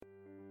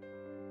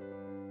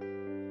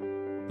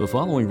The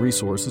following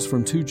resources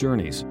from Two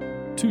Journeys.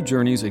 Two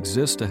Journeys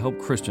exists to help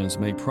Christians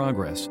make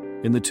progress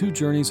in the two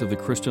journeys of the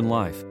Christian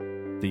life,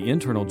 the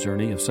internal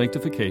journey of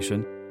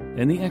sanctification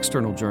and the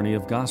external journey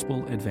of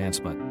gospel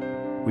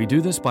advancement. We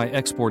do this by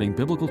exporting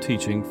biblical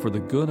teaching for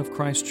the good of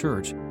Christ's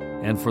church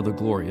and for the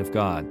glory of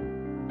God.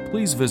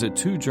 Please visit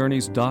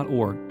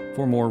twojourneys.org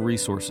for more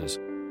resources.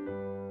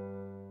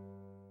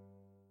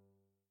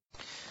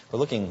 We're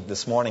looking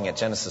this morning at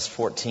Genesis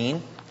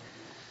 14.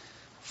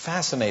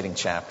 Fascinating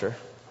chapter,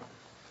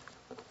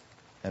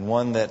 and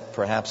one that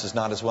perhaps is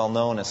not as well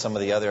known as some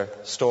of the other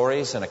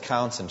stories and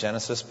accounts in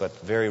Genesis, but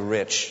very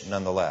rich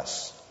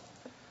nonetheless.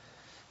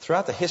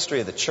 Throughout the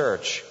history of the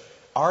church,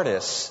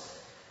 artists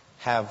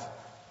have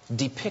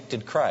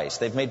depicted Christ.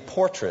 They've made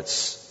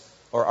portraits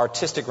or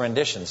artistic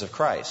renditions of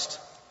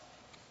Christ.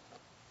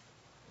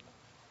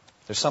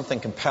 There's something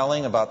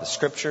compelling about the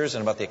Scriptures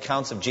and about the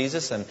accounts of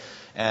Jesus,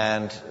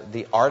 and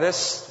the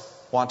artists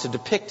want to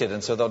depict it,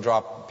 and so they'll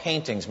draw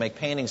paintings, make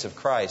paintings of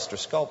Christ or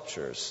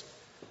sculptures.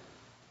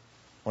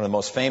 One of the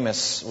most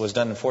famous was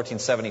done in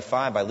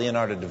 1475 by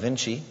Leonardo da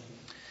Vinci.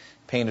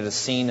 Painted a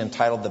scene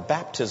entitled The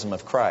Baptism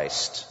of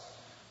Christ,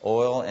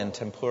 oil and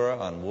tempera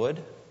on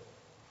wood,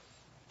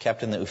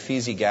 kept in the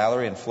Uffizi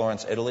Gallery in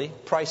Florence, Italy.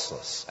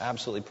 Priceless,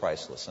 absolutely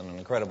priceless, and an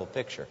incredible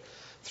picture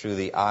through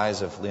the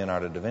eyes of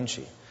Leonardo da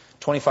Vinci.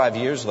 25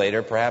 years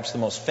later, perhaps the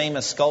most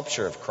famous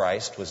sculpture of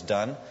Christ was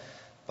done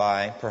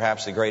by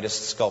perhaps the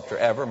greatest sculptor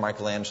ever,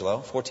 Michelangelo,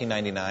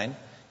 1499.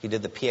 He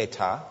did the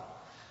Pietà,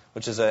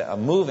 which is a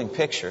moving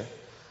picture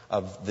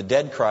of the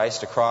dead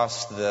Christ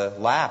across the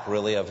lap,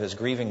 really, of his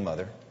grieving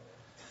mother.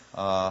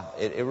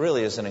 It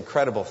really is an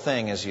incredible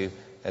thing, as you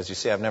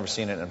see. I've never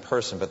seen it in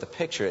person, but the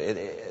picture,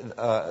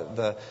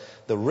 the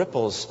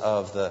ripples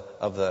of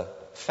the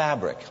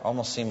fabric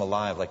almost seem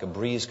alive, like a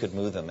breeze could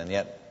move them, and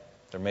yet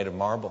they're made of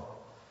marble.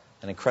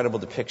 An incredible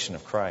depiction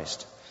of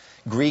Christ.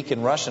 Greek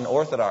and Russian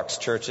Orthodox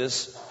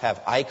churches have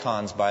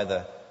icons by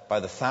the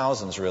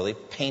thousands, really,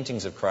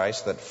 paintings of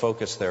Christ that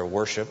focus their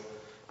worship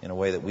in a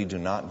way that we do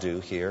not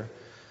do here.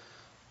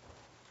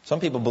 Some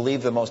people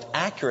believe the most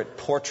accurate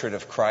portrait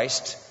of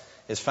Christ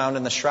is found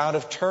in the Shroud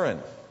of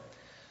Turin,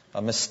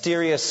 a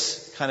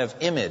mysterious kind of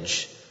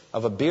image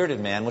of a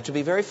bearded man, which would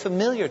be very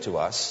familiar to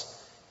us.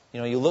 You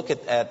know, you look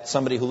at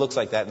somebody who looks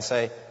like that and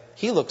say,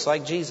 he looks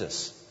like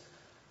Jesus.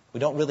 We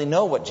don't really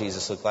know what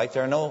Jesus looked like.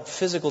 There are no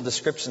physical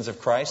descriptions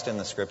of Christ in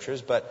the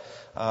Scriptures, but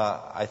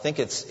I think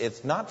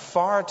it's not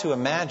far to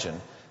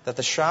imagine that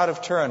the Shroud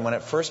of Turin, when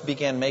it first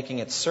began making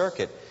its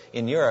circuit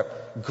in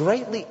Europe,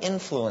 greatly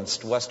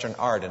influenced Western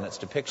art in its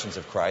depictions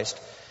of Christ,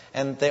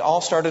 and they all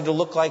started to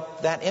look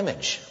like that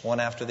image, one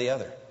after the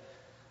other.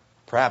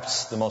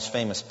 Perhaps the most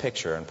famous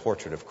picture and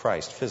portrait of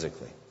Christ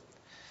physically.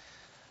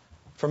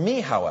 For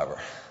me, however,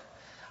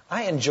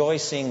 I enjoy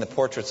seeing the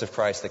portraits of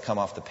Christ that come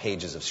off the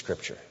pages of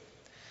Scripture.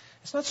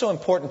 It's not so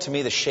important to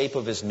me the shape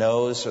of his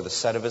nose or the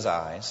set of his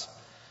eyes,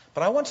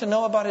 but I want to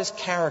know about his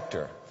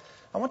character.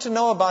 I want to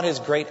know about his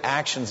great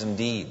actions and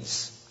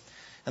deeds.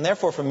 And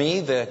therefore, for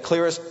me, the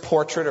clearest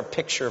portrait or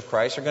picture of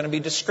Christ are going to be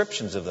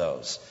descriptions of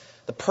those.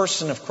 The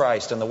person of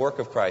Christ and the work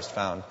of Christ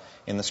found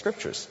in the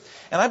Scriptures.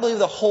 And I believe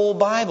the whole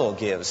Bible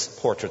gives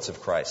portraits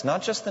of Christ,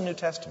 not just the New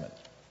Testament.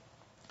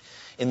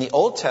 In the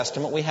Old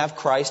Testament, we have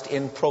Christ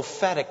in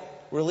prophetic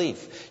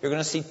relief. You're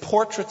going to see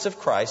portraits of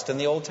Christ in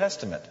the Old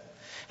Testament.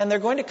 And they're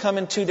going to come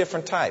in two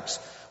different types.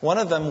 One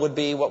of them would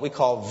be what we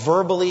call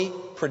verbally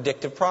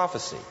predictive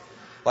prophecy.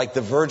 Like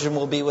the virgin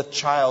will be with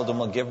child and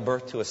will give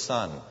birth to a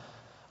son.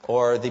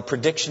 Or the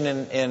prediction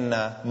in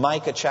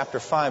Micah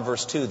chapter 5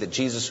 verse 2 that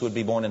Jesus would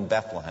be born in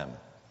Bethlehem.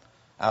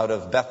 Out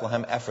of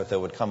Bethlehem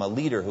Ephrathah would come a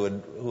leader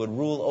who would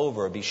rule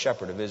over or be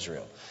shepherd of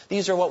Israel.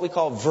 These are what we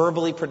call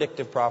verbally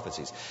predictive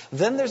prophecies.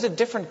 Then there's a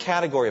different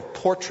category of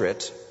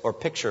portrait or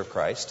picture of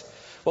Christ,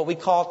 what we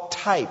call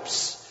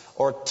types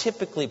or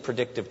typically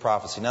predictive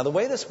prophecy. Now, the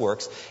way this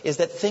works is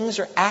that things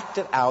are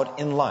acted out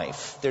in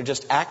life. They're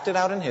just acted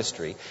out in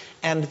history,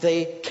 and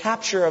they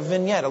capture a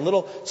vignette, a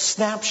little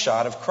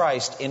snapshot of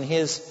Christ in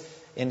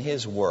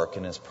his work,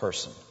 in his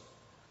person.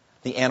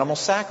 The animal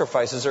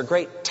sacrifices are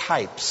great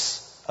types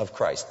of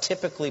Christ.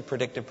 Typically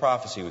predictive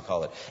prophecy, we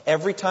call it.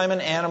 Every time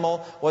an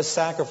animal was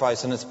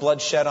sacrificed and its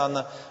blood shed on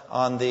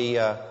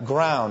the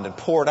ground and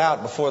poured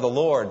out before the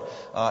Lord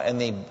in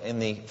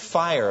the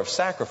fire of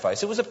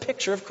sacrifice, it was a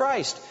picture of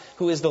Christ,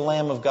 who is the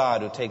Lamb of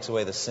God who takes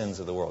away the sins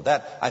of the world.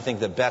 That, I think,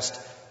 the best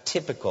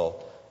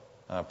typical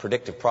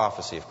predictive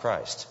prophecy of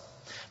Christ.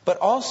 But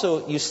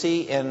also, you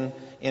see in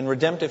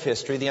redemptive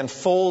history, the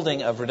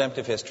unfolding of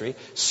redemptive history,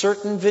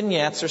 certain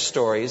vignettes or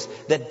stories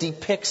that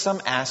depict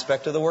some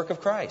aspect of the work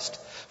of Christ.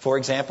 For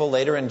example,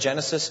 later in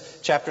Genesis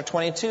chapter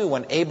 22,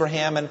 when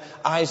Abraham and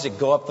Isaac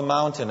go up the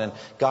mountain, and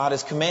God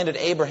has commanded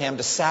Abraham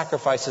to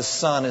sacrifice his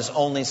son, his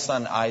only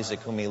son Isaac,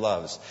 whom he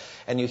loves.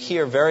 And you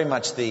hear very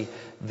much the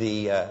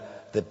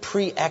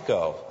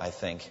pre-echo, I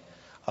think,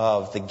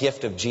 of the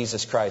gift of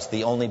Jesus Christ,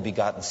 the only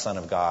begotten Son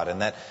of God.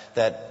 And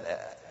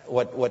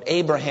what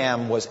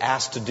Abraham was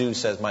asked to do,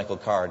 says Michael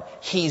Card,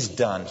 he's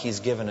done. He's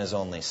given his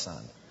only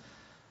son.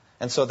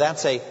 And so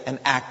that's an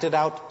acted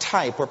out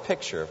type or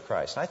picture of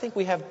Christ. And I think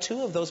we have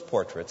two of those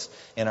portraits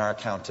in our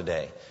account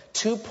today.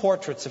 Two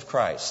portraits of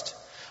Christ.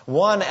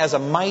 One as a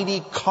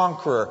mighty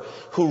conqueror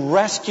who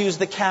rescues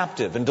the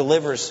captive and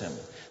delivers him.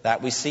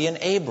 That we see in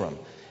Abram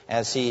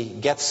as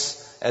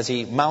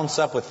he mounts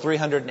up with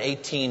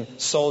 318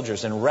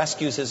 soldiers and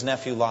rescues his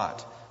nephew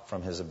Lot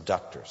from his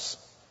abductors.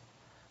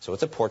 So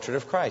it's a portrait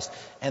of Christ.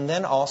 And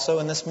then also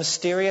in this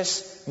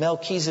mysterious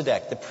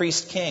Melchizedek, the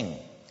priest king,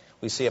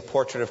 we see a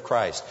portrait of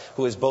Christ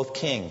who is both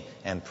king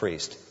and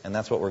priest. And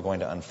that's what we're going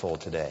to unfold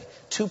today.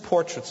 Two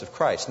portraits of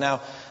Christ. Now,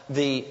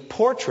 the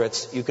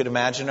portraits, you could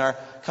imagine, are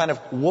kind of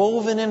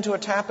woven into a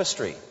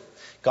tapestry.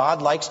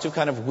 God likes to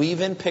kind of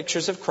weave in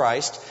pictures of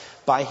Christ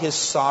by his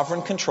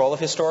sovereign control of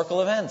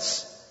historical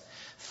events.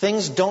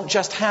 Things don't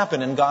just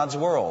happen in God's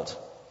world.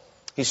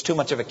 He's too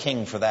much of a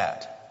king for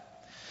that.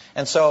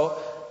 And so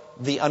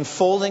the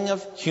unfolding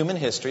of human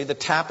history, the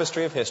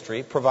tapestry of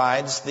history,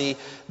 provides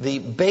the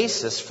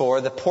basis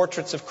for the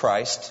portraits of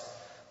Christ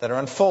that are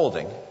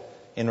unfolding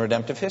in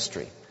redemptive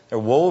history. They're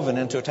woven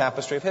into a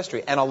tapestry of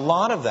history. And a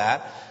lot of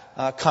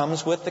that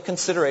comes with the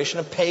consideration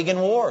of pagan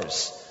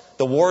wars.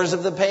 The wars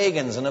of the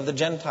pagans and of the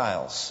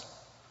Gentiles.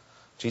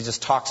 Jesus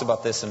talks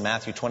about this in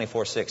Matthew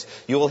 24:6.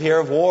 You will hear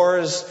of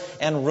wars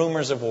and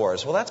rumors of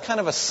wars. Well, that's kind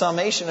of a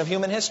summation of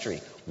human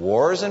history.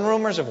 Wars and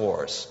rumors of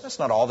wars. That's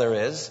not all there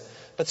is,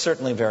 but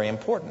certainly very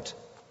important.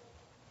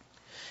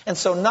 And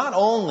so not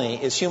only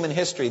is human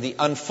history the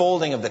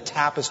unfolding of the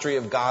tapestry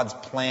of God's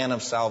plan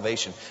of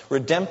salvation,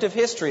 redemptive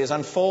history is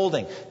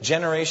unfolding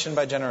generation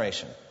by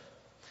generation.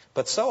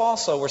 But so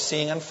also we're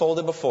seeing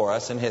unfolded before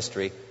us in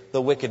history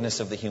the wickedness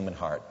of the human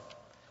heart.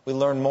 We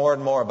learn more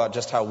and more about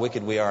just how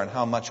wicked we are and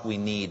how much we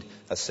need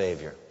a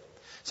Savior.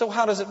 So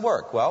how does it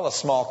work? Well, a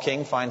small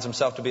king finds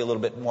himself to be a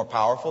little bit more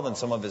powerful than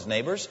some of his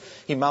neighbors.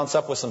 He mounts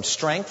up with some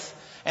strength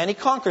and he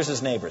conquers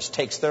his neighbors,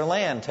 takes their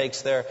land,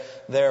 takes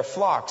their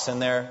flocks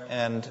and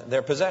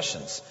their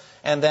possessions,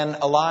 and then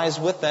allies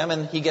with them,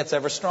 and he gets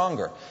ever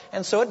stronger.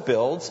 And so it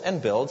builds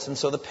and builds. And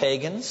so the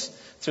pagans,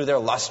 through their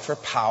lust for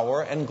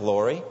power and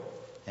glory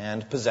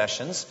and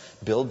possessions,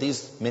 build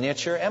these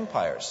miniature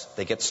empires.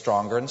 They get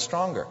stronger and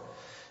stronger.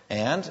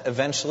 And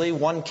eventually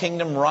one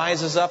kingdom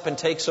rises up and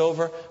takes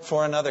over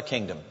for another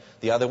kingdom.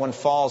 The other one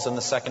falls and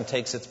the second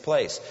takes its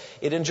place.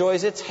 It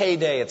enjoys its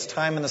heyday, its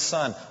time in the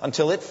sun,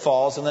 until it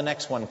falls and the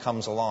next one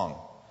comes along.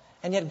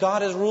 And yet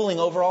God is ruling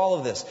over all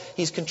of this.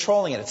 He's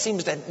controlling it. It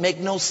seems to make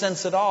no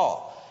sense at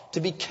all,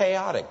 to be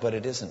chaotic, but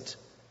it isn't.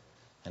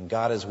 And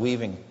God is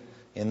weaving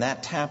in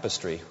that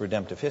tapestry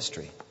redemptive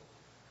history.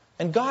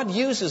 And God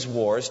uses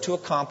wars to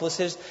accomplish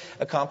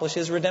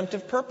his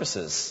redemptive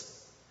purposes.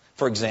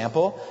 For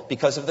example,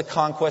 because of the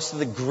conquest of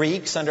the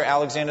Greeks under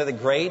Alexander the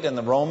Great and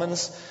the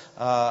Romans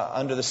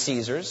under the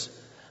Caesars,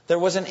 there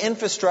was an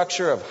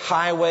infrastructure of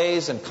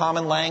highways and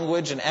common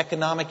language and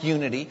economic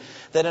unity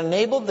that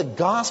enabled the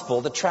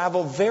gospel to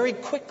travel very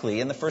quickly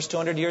in the first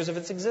 200 years of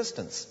its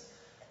existence.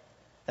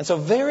 And so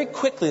very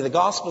quickly the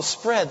gospel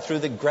spread through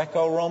the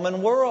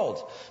Greco-Roman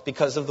world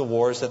because of the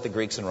wars that the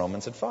Greeks and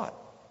Romans had fought.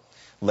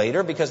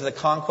 Later, because of the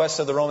conquest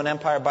of the Roman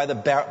Empire by the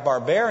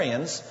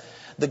barbarians,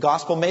 the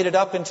gospel made it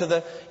up into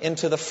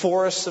the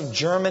forests of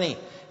Germany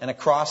and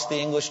across the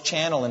English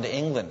Channel into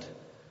England.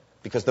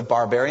 Because the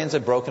barbarians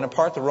had broken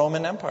apart the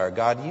Roman Empire.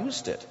 God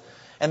used it.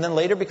 And then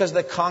later, because of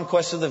the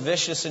conquest of the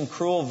vicious and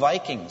cruel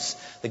Vikings,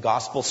 the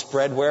gospel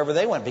spread wherever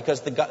they went,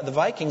 because the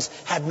Vikings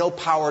had no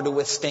power to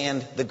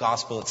withstand the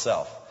gospel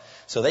itself.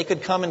 So they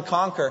could come and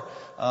conquer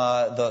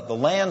the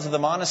lands of the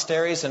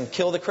monasteries and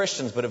kill the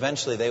Christians, but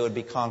eventually they would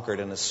be conquered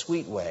in a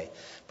sweet way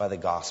by the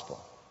gospel.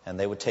 And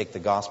they would take the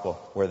gospel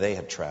where they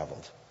had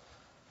traveled.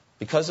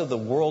 Because of the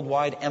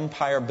worldwide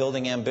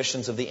empire-building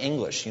ambitions of the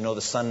English,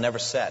 the sun never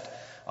set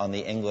on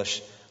the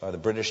English or the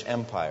British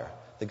Empire.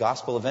 The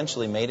gospel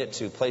eventually made it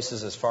to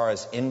places as far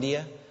as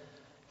India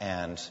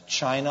and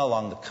China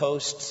along the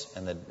coasts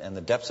and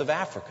the depths of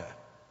Africa.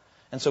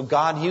 And so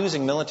God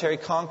using military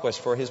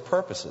conquest for his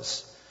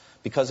purposes.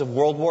 Because of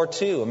World War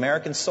II,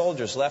 American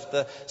soldiers left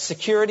the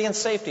security and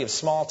safety of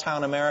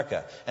small-town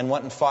America and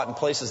went and fought in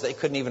places they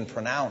couldn't even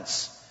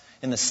pronounce,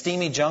 in the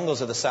steamy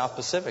jungles of the South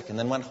Pacific, and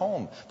then went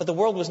home. But the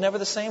world was never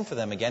the same for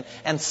them again.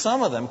 And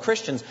some of them,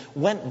 Christians,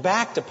 went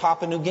back to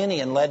Papua New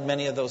Guinea and led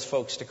many of those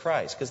folks to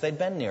Christ because they'd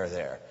been near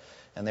there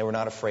and they were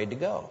not afraid to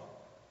go.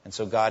 And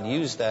so God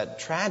used that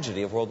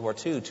tragedy of World War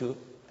II to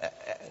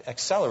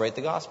accelerate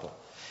the gospel.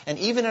 And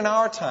even in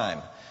our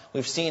time,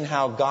 we've seen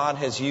how God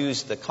has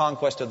used the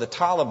conquest of the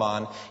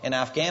Taliban in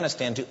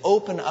Afghanistan to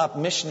open up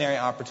missionary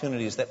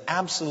opportunities that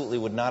absolutely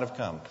would not have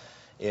come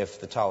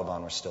if the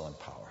Taliban were still in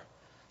power.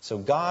 So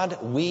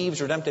God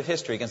weaves redemptive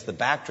history against the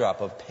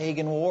backdrop of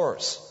pagan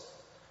wars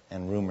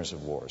and rumors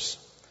of wars.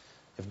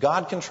 If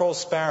God controls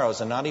sparrows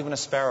and not even a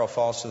sparrow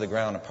falls to the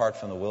ground apart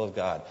from the will of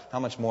God,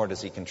 how much more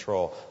does he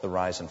control the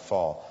rise and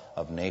fall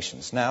of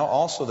nations? Now,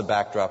 also the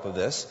backdrop of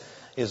this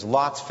is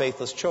Lot's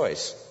faithless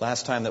choice.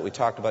 Last time that we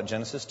talked about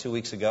Genesis 2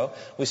 weeks ago,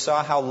 we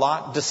saw how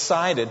Lot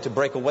decided to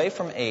break away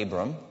from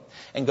Abram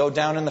and go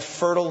down in the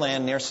fertile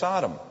land near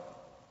Sodom.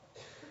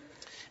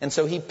 And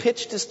so he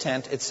pitched his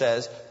tent, it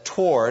says,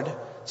 toward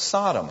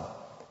Sodom.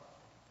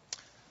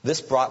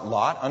 This brought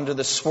Lot under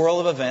the swirl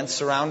of events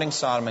surrounding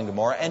Sodom and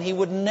Gomorrah, and he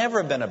would never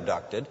have been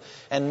abducted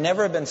and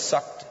never have been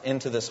sucked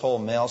into this whole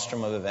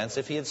maelstrom of events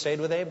if he had stayed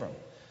with Abram.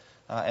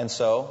 And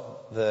so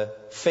the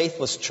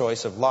faithless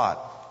choice of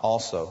Lot,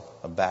 also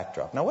a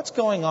backdrop. Now, what's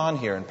going on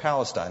here in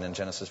Palestine in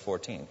Genesis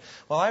 14?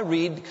 Well, I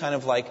read kind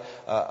of like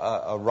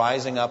a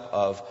rising up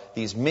of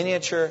these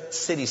miniature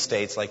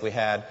city-states like we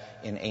had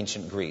in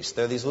ancient Greece.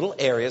 There are these little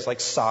areas like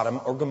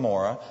Sodom or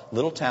Gomorrah,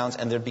 little towns,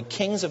 and there'd be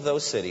kings of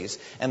those cities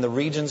and the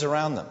regions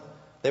around them.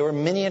 They were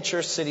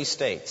miniature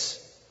city-states.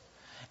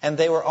 And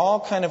they were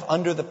all kind of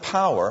under the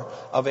power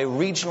of a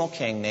regional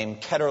king named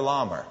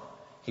Chedorlaomer.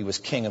 He was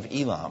king of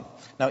Elam.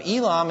 Now,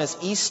 Elam is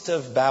east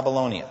of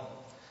Babylonia,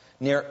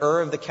 near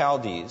Ur of the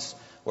Chaldees,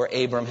 where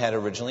Abram had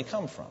originally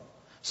come from.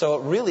 So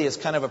it really is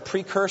kind of a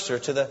precursor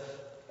to the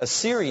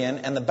Assyrian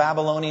and the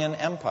Babylonian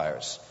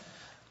empires.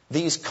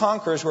 These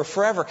conquerors were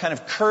forever kind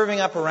of curving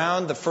up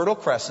around the Fertile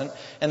Crescent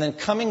and then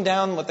coming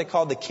down what they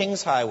called the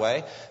King's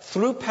Highway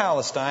through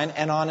Palestine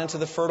and on into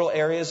the fertile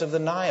areas of the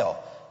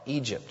Nile,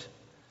 Egypt.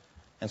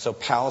 And so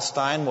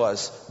Palestine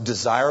was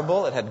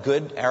desirable. It had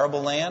good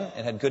arable land.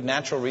 It had good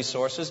natural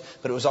resources.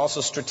 But it was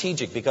also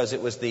strategic because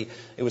it was the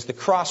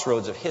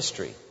crossroads of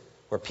history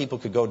where people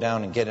could go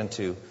down and get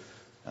into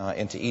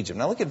Egypt.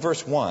 Now look at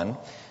verse 1.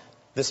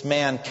 This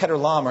man,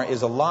 Chedorlaomer,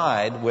 is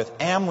allied with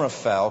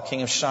Amraphel,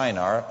 king of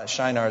Shinar.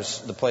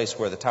 Shinar's the place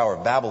where the Tower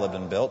of Babel had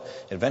been built.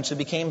 It eventually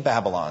became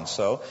Babylon.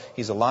 So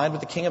he's allied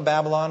with the king of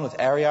Babylon, with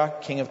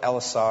Arioch, king of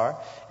Elasar,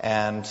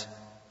 and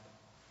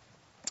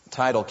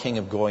Tidal, king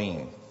of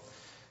Goyim.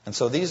 And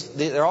so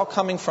they're all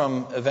coming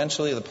from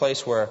eventually the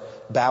place where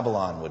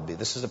Babylon would be.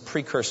 This is a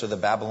precursor of the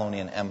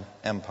Babylonian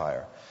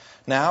Empire.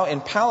 Now, in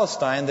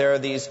Palestine, there are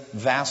these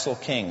vassal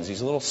kings,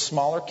 these little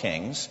smaller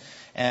kings,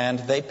 and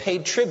they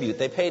paid tribute.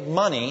 They paid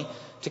money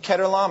to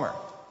Chedorlaomer.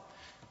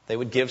 They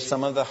would give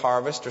some of the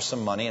harvest or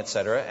some money,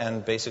 etc.,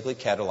 and basically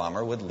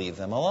Chedorlaomer would leave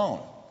them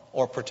alone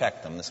or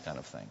protect them, this kind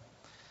of thing.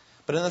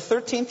 But in the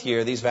 13th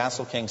year, these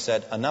vassal kings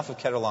said, enough of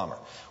Chedorlaomer.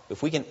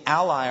 If we can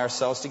ally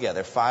ourselves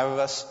together, 5 of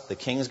us, the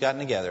kings gotten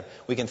together,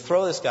 we can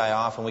throw this guy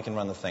off and we can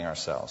run the thing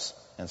ourselves.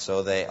 And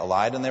so they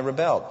allied and they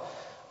rebelled.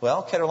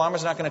 Well,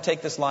 Chedorlaomer's not going to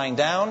take this lying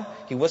down.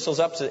 He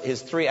whistles up to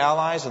his 3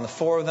 allies, and the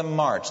 4 of them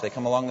march. They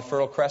come along the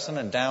Fertile Crescent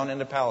and down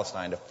into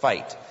Palestine to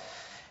fight.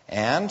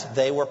 And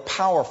they were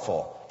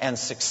powerful and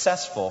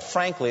successful.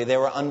 Frankly, they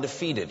were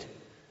undefeated.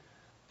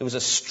 It was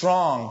a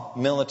strong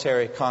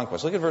military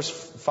conquest. Look at verse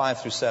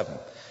 5 through 7.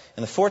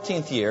 In the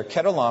 14th year,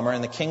 Chedorlaomer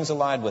and the kings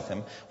allied with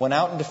him went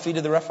out and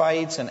defeated the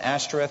Rephaites and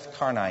Ashtoreth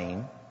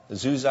Karnaim, the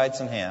Zuzites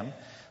and Ham,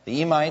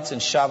 the Emites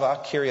and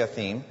Shavah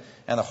Kiriathim,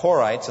 and the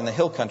Horites in the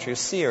hill country of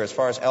Seir as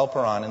far as El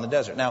Paran in the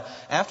desert. Now,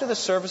 after the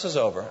service is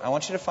over, I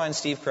want you to find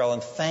Steve Carell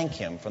and thank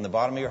him from the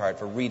bottom of your heart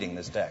for reading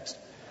this text.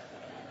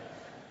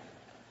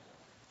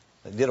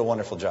 They did a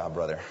wonderful job,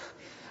 brother.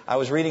 I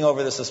was reading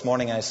over this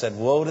morning, and I said,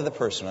 woe to the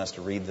person who has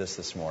to read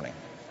this morning.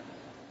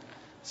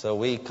 So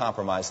we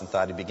compromised and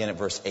thought he'd begin at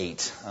verse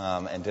 8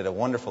 and did a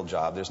wonderful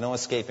job. There's no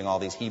escaping all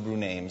these Hebrew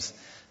names,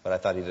 but I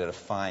thought he did a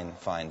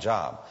fine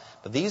job.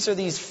 But these are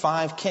these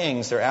 5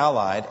 kings, they're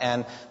allied,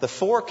 and the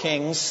 4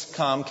 kings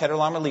come,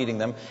 Chedorlaomer leading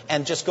them,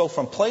 and just go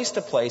from place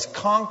to place,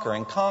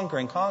 conquering.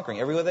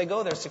 Everywhere they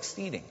go, they're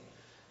succeeding.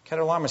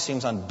 Chedorlaomer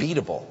seems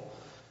unbeatable.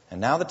 And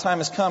now the time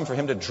has come for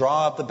him to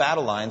draw up the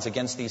battle lines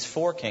against these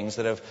 4 kings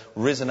that have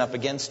risen up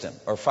against him,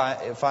 or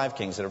 5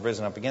 kings that have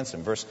risen up against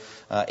him. Verse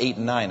 8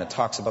 and 9, it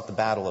talks about the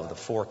battle of the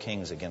 4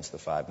 kings against the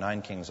 5,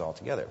 9 kings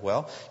altogether.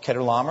 Well,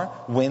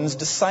 Chedorlaomer wins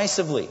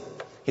decisively.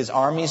 His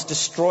armies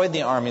destroyed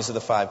the armies of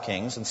the 5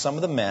 kings, and some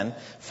of the men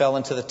fell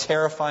into the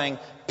terrifying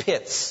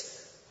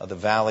pits of the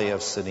valley of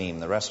Siddim.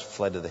 The rest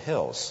fled to the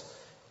hills.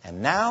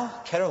 And now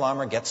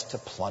Chedorlaomer gets to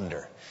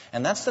plunder.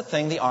 And that's the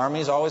thing the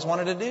armies always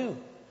wanted to do.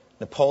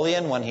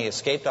 Napoleon, when he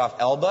escaped off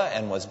Elba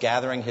and was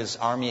gathering his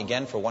army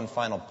again for one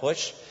final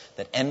push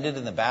that ended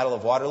in the Battle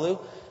of Waterloo,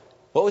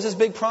 what was his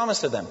big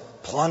promise to them?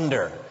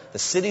 Plunder. The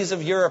cities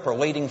of Europe are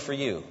waiting for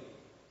you.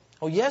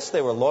 Oh, yes,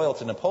 they were loyal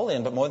to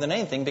Napoleon, but more than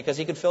anything because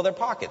he could fill their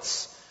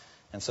pockets.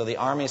 And so the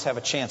armies have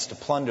a chance to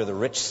plunder the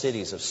rich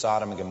cities of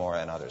Sodom and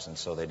Gomorrah and others, and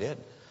so they did.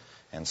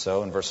 And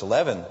so in verse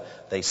 11,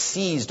 they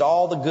seized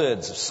all the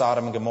goods of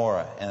Sodom and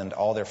Gomorrah and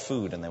all their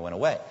food, and they went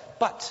away.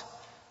 But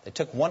they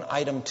took one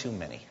item too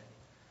many.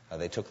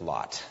 They took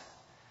Lot.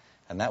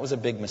 And that was a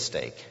big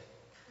mistake.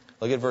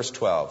 Look at verse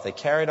 12. They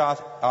carried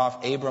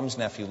off Abram's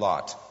nephew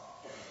Lot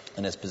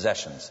and his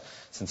possessions,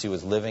 since he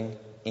was living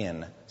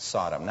in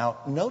Sodom. Now,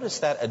 notice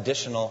that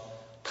additional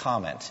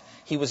comment.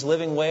 He was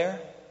living where?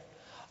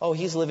 Oh,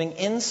 he's living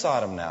in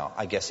Sodom now.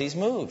 I guess he's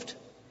moved.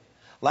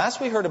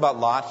 Last we heard about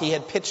Lot, he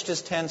had pitched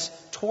his tents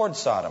toward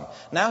Sodom.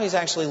 Now he's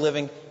actually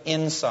living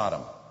in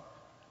Sodom.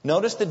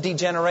 Notice the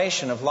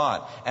degeneration of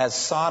Lot as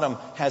Sodom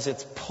has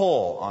its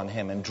pull on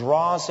him and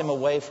draws him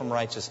away from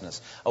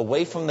righteousness,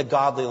 away from the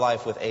godly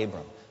life with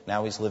Abram.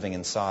 Now he's living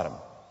in Sodom.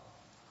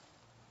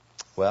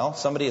 Well,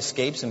 somebody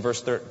escapes in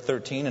verse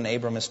 13, and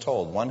Abram is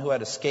told. One who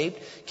had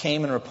escaped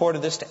came and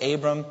reported this to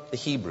Abram the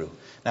Hebrew.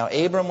 Now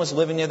Abram was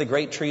living near the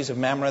great trees of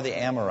Mamre the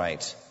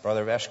Amorite,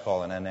 brother of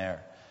Eshcol and Aner,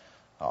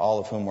 all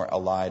of whom were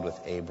allied with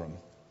Abram.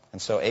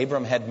 And so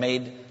Abram had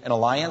made an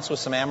alliance with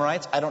some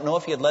Amorites. I don't know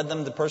if he had led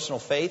them to personal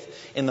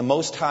faith in the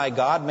Most High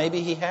God.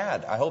 Maybe he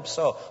had. I hope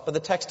so. But the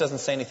text doesn't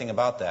say anything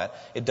about that.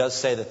 It does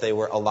say that they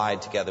were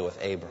allied together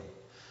with Abram.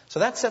 So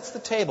that sets the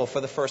table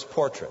for the first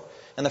portrait.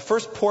 And the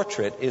first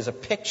portrait is a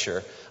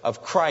picture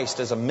of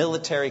Christ as a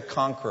military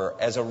conqueror,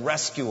 as a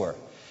rescuer,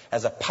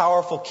 as a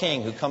powerful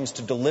king who comes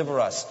to deliver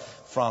us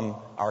from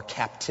our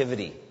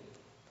captivity.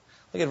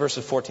 Look at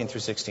verses 14 through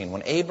 16.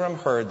 When Abram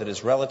heard that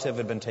his relative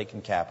had been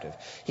taken captive,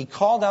 he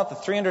called out the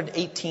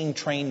 318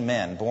 trained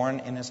men born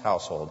in his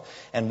household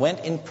and went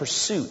in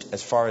pursuit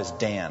as far as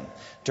Dan.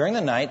 During the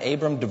night,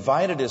 Abram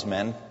divided his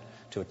men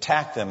to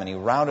attack them, and he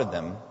routed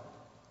them,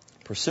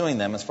 pursuing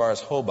them as far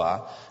as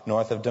Hobah,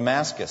 north of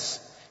Damascus.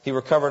 He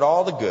recovered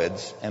all the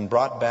goods and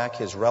brought back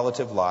his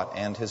relative Lot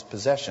and his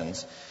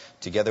possessions,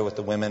 together with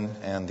the women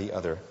and the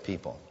other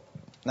people.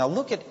 Now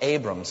look at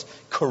Abram's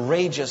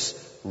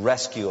courageous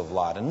rescue of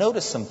Lot. And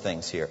notice some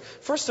things here.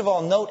 First of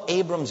all, note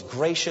Abram's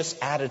gracious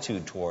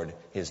attitude toward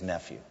his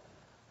nephew.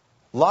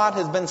 Lot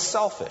has been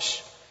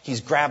selfish.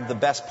 He's grabbed the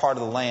best part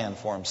of the land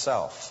for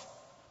himself.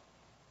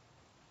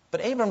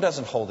 But Abram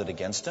doesn't hold it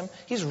against him.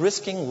 He's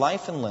risking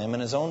life and limb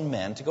and his own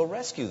men to go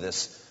rescue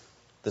this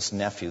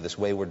nephew, this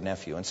wayward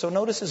nephew. And so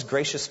notice his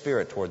gracious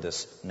spirit toward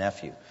this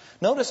nephew.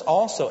 Notice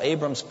also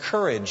Abram's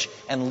courage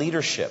and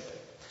leadership.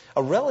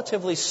 A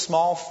relatively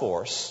small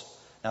force,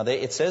 now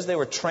it says they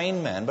were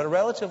trained men, but a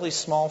relatively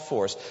small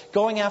force,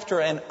 going after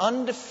an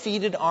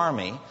undefeated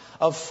army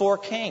of 4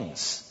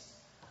 kings.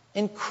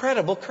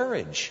 Incredible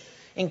courage,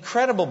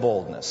 incredible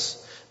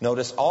boldness.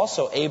 Notice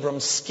also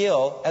Abram's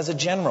skill as a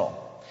general,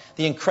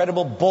 the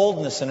incredible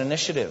boldness and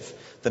initiative,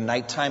 the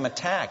nighttime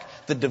attack,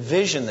 the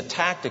division, the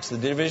tactics, the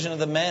division of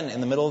the men in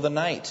the middle of the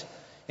night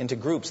into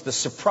groups, the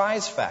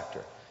surprise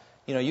factor.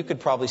 You know, you could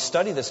probably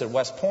study this at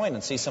West Point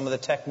and see some of the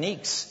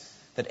techniques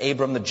that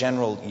Abram the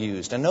general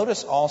used. And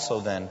notice also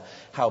then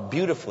how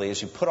beautifully,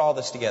 as you put all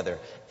this together,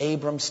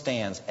 Abram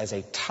stands as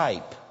a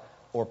type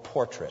or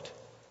portrait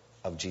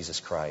of Jesus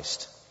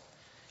Christ.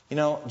 You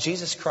know,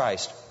 Jesus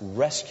Christ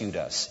rescued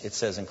us, it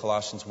says in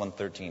Colossians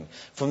 1:13,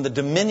 from the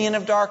dominion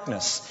of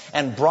darkness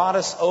and brought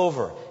us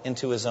over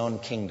into his own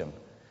kingdom.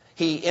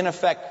 He, in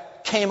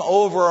effect, came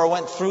over or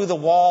went through the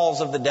walls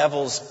of the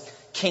devil's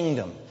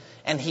kingdom.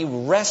 And he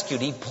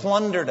rescued, he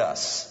plundered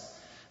us.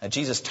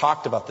 Jesus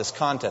talked about this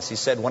contest. He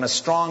said, when a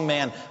strong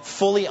man,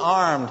 fully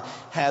armed,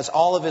 has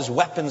all of his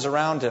weapons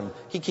around him,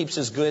 he keeps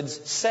his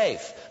goods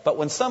safe. But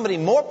when somebody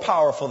more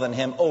powerful than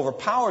him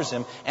overpowers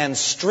him and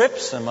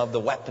strips him of the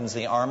weapons,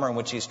 the armor in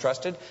which he's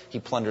trusted, he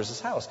plunders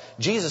his house.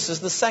 Jesus is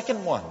the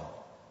second one.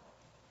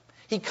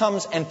 He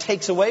comes and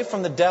takes away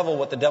from the devil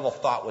what the devil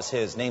thought was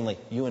his, namely,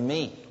 you and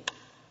me.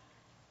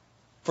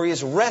 For he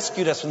has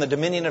rescued us from the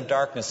dominion of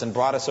darkness and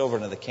brought us over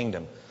into the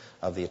kingdom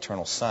of the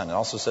eternal Son. It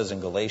also says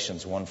in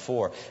Galatians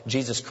 1:4,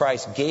 Jesus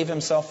Christ gave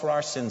himself for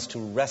our sins to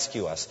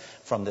rescue us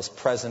from this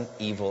present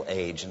evil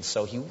age. And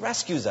so he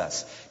rescues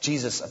us.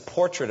 Jesus, a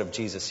portrait of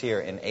Jesus here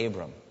in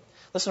Abram.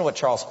 Listen to what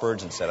Charles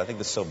Spurgeon said. I think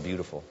this is so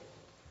beautiful.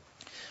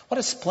 What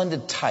a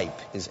splendid type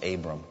is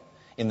Abram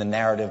in the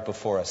narrative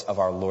before us of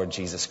our Lord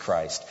Jesus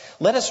Christ.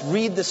 Let us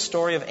read the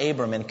story of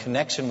Abram in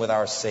connection with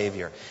our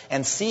Savior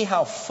and see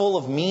how full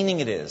of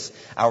meaning it is.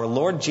 Our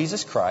Lord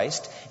Jesus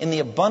Christ, in the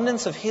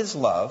abundance of his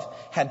love,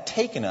 had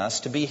taken us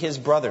to be his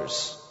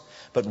brothers.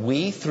 But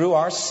we, through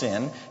our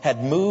sin,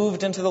 had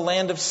moved into the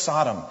land of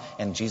Sodom,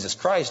 and Jesus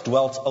Christ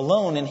dwelt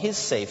alone in his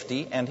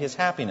safety and his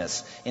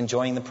happiness,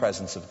 enjoying the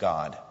presence of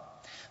God.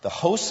 The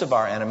hosts of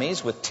our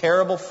enemies, with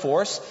terrible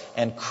force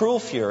and cruel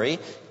fury,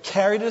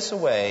 carried us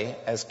away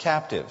as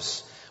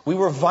captives. We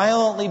were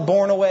violently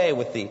borne away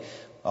with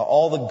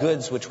all the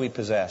goods which we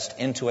possessed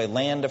into a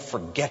land of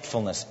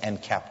forgetfulness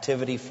and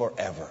captivity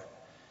forever.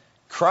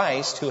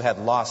 Christ, who had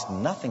lost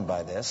nothing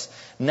by this,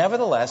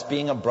 nevertheless,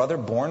 being a brother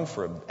born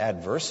for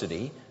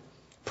adversity,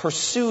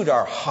 pursued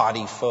our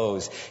haughty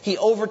foes. He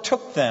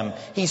overtook them.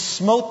 He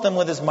smote them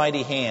with his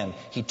mighty hand.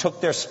 He took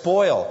their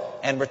spoil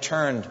and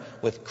returned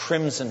with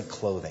crimson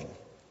clothing,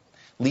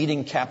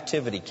 leading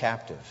captivity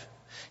captive.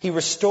 He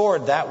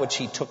restored that which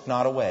he took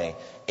not away.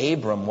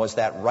 Abram was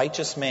that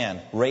righteous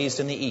man raised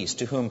in the east,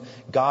 to whom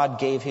God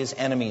gave his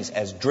enemies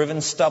as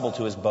driven stubble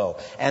to his bow.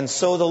 And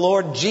so the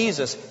Lord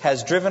Jesus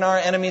has driven our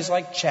enemies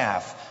like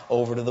chaff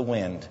over to the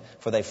wind,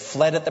 for they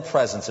fled at the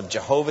presence of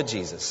Jehovah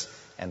Jesus.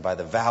 And by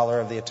the valor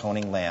of the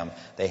atoning Lamb,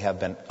 they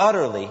have been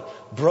utterly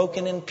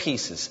broken in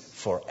pieces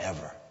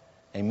forever.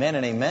 Amen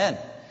and amen.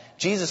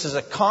 Jesus is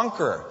a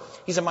conqueror.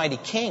 He's a mighty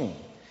king.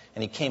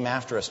 And he came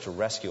after us to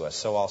rescue us.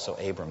 So also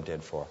Abram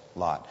did for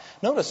Lot.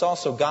 Notice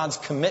also God's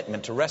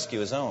commitment to rescue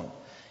his own.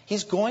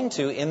 He's going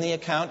to, in the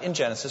account in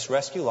Genesis,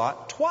 rescue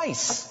Lot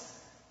twice.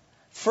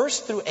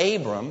 First through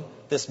Abram,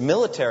 this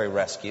military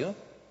rescue.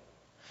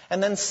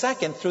 And then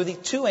second, through the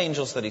 2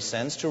 angels that he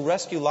sends to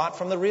rescue Lot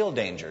from the real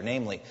danger,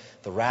 namely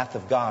the wrath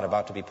of God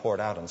about to be poured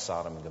out on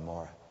Sodom and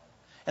Gomorrah.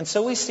 And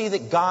so we see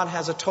that God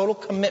has a total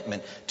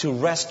commitment to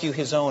rescue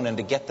his own and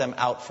to get them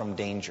out from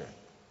danger.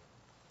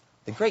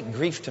 The great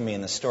grief to me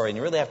in the story, and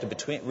you really have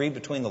to read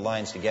between the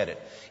lines to get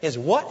it, is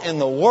what in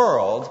the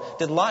world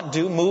did Lot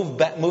do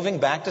moving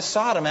back to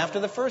Sodom after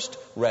the first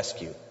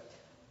rescue?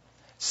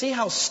 See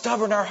how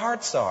stubborn our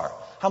hearts are,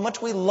 how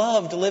much we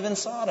love to live in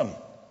Sodom,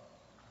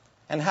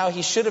 and how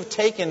he should have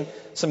taken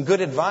some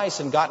good advice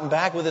and gotten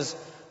back with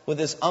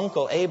his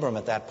uncle Abram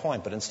at that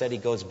point, but instead he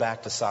goes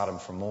back to Sodom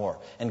for more,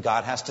 and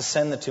God has to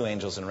send the 2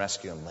 angels and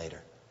rescue him later.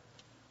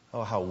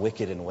 Oh, how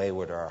wicked and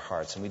wayward are our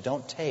hearts, and we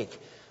don't take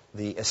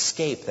the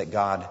escape that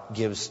God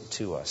gives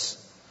to us.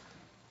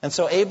 And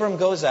so Abram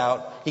goes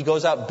out. He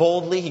goes out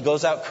boldly. He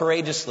goes out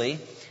courageously.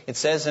 It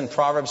says in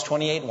Proverbs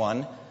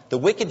 28:1, "The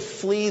wicked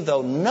flee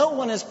though no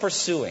one is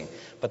pursuing,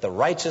 but the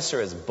righteous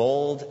are as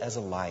bold as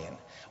a lion."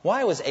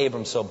 Why was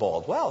Abram so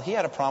bold? Well, he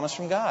had a promise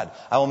from God.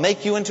 I will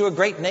make you into a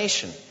great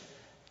nation.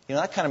 You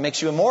know, that kind of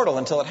makes you immortal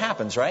until it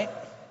happens, right?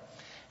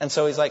 And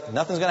so he's like,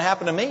 nothing's going to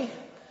happen to me.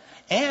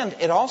 And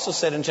it also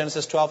said in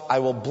Genesis 12, I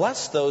will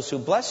bless those who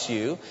bless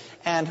you,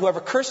 and whoever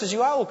curses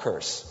you, I will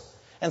curse.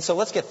 And so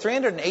let's get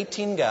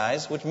 318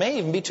 guys, which may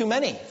even be too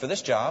many for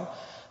this job,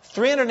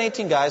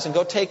 318 guys, and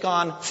go take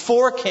on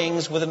 4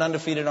 kings with an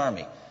undefeated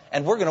army.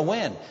 And we're going to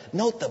win.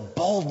 Note the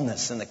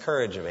boldness and the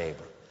courage of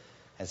Abram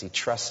as he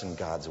trusts in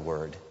God's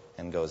word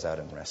and goes out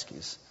and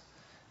rescues.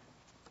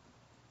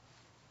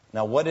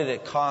 Now, what did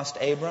it cost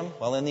Abram?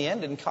 Well, in the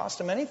end, it didn't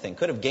cost him anything.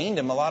 Could have gained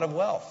him a lot of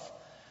wealth.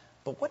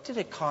 But what did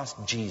it cost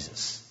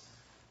Jesus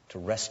to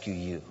rescue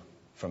you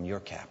from your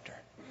captor?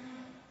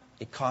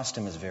 It cost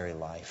him his very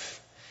life.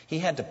 He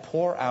had to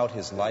pour out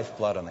his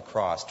lifeblood on the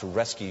cross to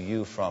rescue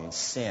you from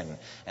sin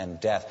and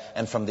death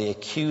and from the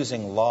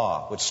accusing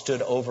law which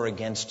stood over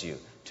against you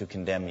to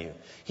condemn you.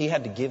 He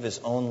had to give his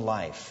own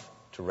life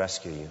to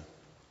rescue you.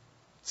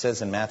 It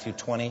says in Matthew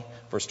 20,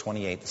 verse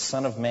 28, the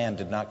Son of Man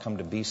did not come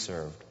to be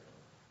served,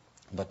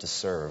 but to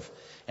serve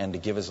and to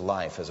give his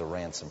life as a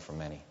ransom for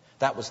many.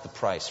 That was the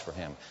price for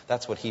him.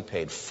 That's what he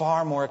paid,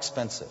 far more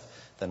expensive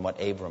than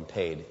what Abram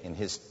paid in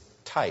his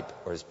type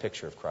or his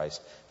picture of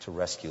Christ to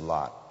rescue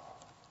Lot.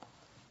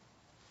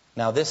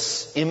 Now,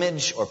 this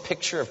image or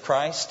picture of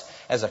Christ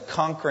as a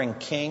conquering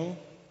king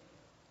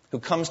who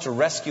comes to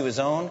rescue his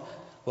own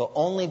will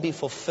only be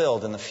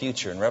fulfilled in the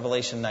future in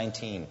Revelation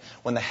 19,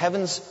 when the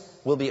heavens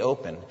will be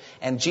open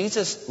and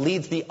Jesus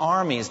leads the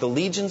armies, the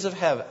legions of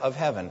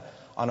heaven,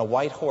 on a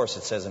white horse,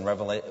 it says in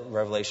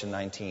Revelation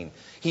 19.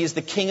 He is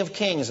the King of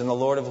Kings and the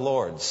Lord of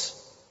Lords.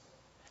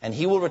 And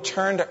he will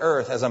return to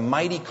earth as a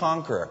mighty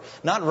conqueror,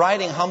 not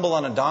riding humble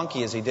on a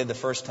donkey as he did the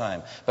first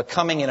time, but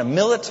coming in a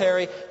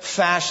military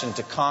fashion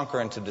to conquer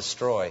and to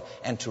destroy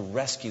and to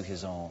rescue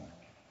his own.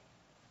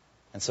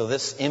 And so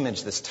this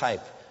image, this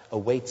type,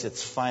 awaits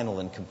its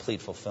final and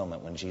complete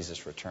fulfillment when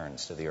Jesus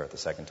returns to the earth the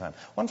second time.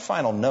 One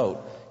final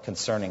note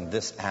concerning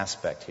this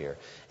aspect here,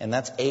 and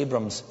that's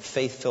Abram's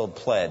faith-filled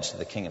pledge to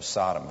the king of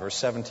Sodom. Verse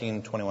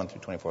 17, 21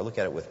 through 24. Look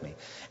at it with me.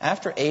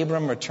 After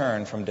Abram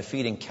returned from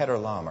defeating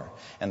Kedorlaomer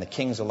and the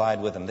kings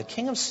allied with him, the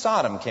king of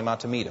Sodom came out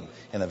to meet him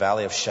in the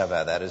valley of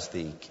Sheva. That is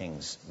the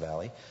king's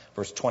valley.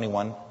 Verse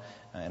 21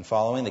 and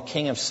following, the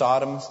king of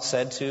Sodom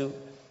said to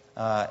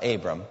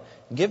Abram,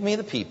 give me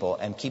the people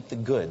and keep the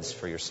goods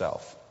for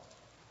yourself.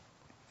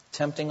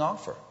 Tempting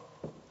offer.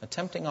 A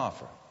tempting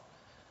offer.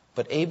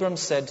 But Abram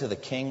said to the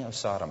king of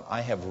Sodom,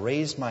 I have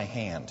raised my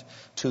hand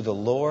to the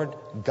Lord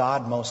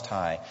God Most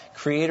High,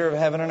 creator of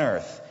heaven and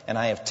earth, and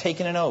I have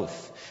taken an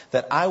oath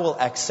that I will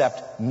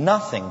accept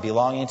nothing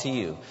belonging to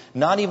you,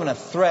 not even a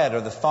thread or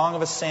the thong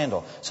of a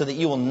sandal, so that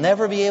you will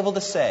never be able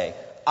to say,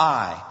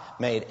 I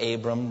made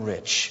Abram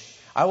rich.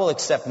 I will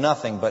accept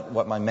nothing but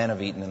what my men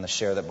have eaten and the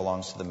share that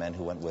belongs to the men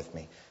who went with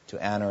me, to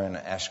Aner and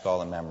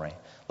Eshcol and Mamre.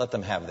 Let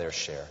them have their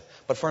share.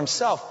 But for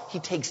himself, he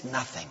takes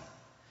nothing.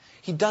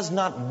 He does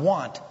not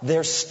want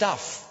their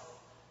stuff.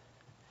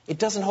 It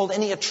doesn't hold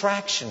any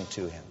attraction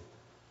to him.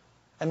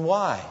 And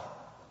why?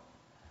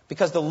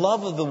 Because the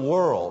love of the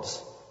world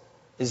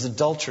is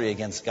adultery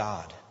against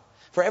God.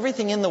 For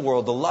everything in the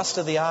world, the lust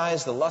of the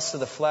eyes, the lust of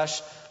the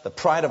flesh, the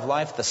pride of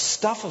life, the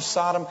stuff of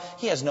Sodom,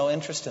 he has no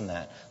interest in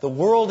that. The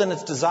world and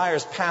its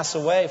desires pass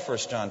away, 1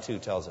 John 2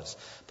 tells us.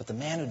 But the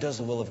man who does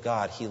the will of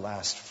God, he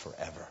lasts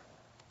forever.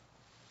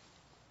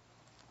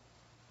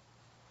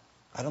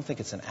 I don't think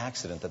it's an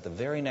accident that the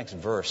very next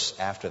verse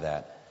after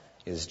that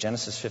is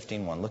Genesis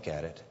 15:1. Look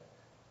at it.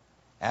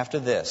 After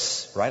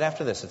this, right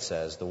after this, it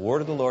says, the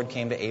word of the Lord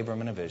came to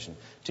Abram in a vision.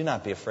 Do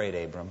not be afraid,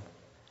 Abram.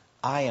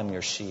 I am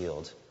your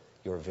shield,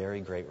 your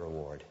very great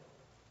reward.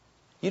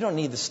 You don't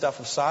need the stuff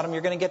of Sodom.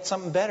 You're going to get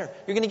something better.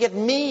 You're going to get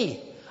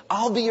me.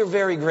 I'll be your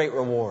very great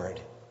reward.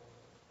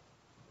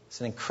 It's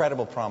an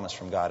incredible promise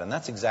from God, and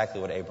that's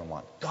exactly what Abram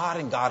wants. God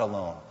and God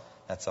alone.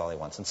 That's all he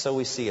wants. And so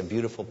we see a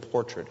beautiful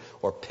portrait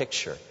or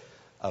picture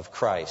of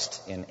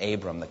Christ in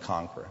Abram the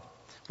conqueror.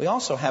 We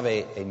also have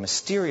a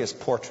mysterious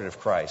portrait of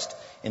Christ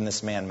in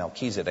this man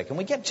Melchizedek, and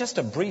we get just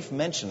a brief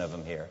mention of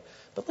him here.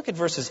 But look at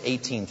verses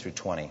 18 through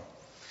 20.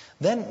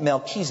 Then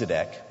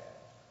Melchizedek,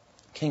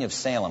 king of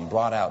Salem,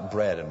 brought out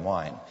bread and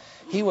wine.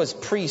 He was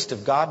priest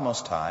of God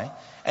Most High,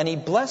 and he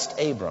blessed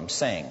Abram,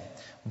 saying,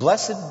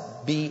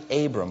 Blessed be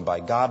Abram by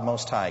God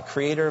Most High,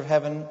 creator of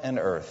heaven and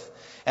earth,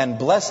 and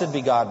blessed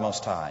be God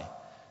Most High,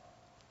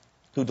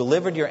 who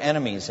delivered your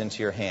enemies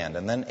into your hand.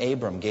 And then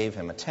Abram gave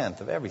him a tenth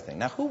of everything.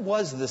 Now, who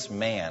was this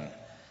man?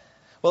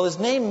 Well, his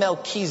name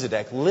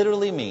Melchizedek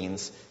literally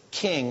means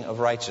king of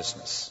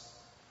righteousness.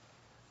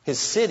 His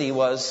city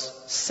was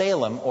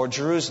Salem or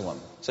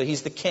Jerusalem. So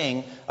he's the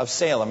king of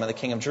Salem and the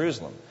king of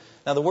Jerusalem.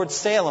 Now, the word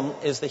Salem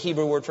is the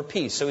Hebrew word for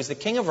peace. So he's the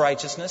king of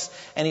righteousness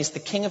and he's the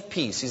king of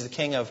peace. He's the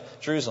king of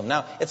Jerusalem.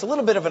 Now, it's a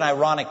little bit of an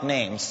ironic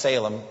name,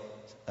 Salem,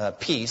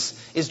 peace.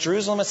 Is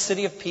Jerusalem a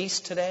city of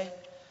peace today?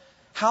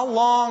 How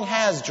long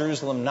has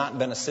Jerusalem not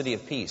been a city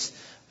of peace?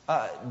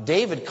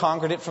 David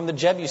conquered it from the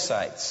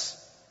Jebusites.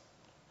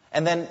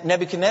 And then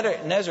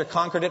Nebuchadnezzar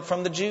conquered it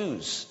from the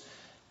Jews.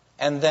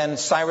 And then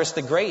Cyrus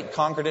the Great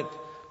conquered it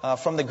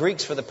from the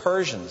Greeks for the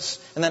Persians.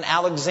 And then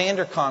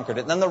Alexander conquered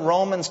it. And then the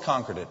Romans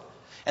conquered it.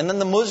 And then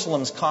the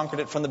Muslims conquered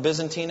it from the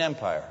Byzantine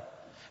Empire.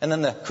 And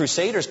then the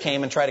Crusaders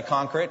came and tried to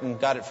conquer it and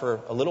got it for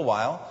a little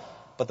while.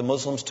 But the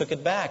Muslims took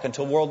it back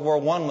until World War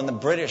I, when the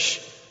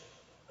British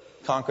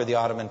conquered the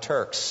Ottoman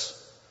Turks.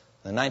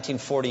 In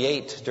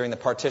 1948, during the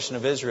partition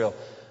of Israel,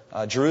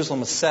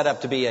 Jerusalem was set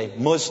up to be a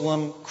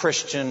Muslim,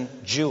 Christian,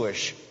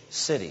 Jewish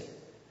city.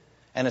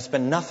 And it's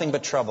been nothing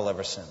but trouble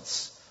ever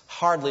since.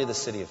 Hardly the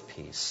city of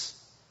peace.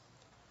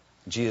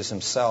 Jesus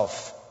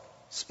himself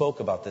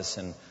spoke about this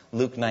in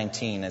Luke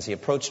 19. As he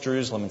approached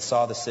Jerusalem and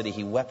saw the city,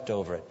 he wept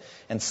over it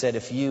and said,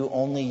 If you,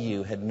 only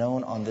you, had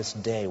known on this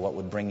day what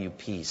would bring you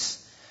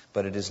peace,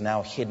 but it is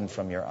now hidden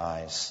from your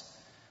eyes.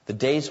 The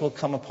days will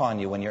come upon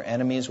you when your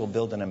enemies will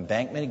build an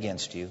embankment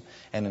against you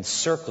and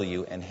encircle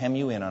you and hem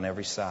you in on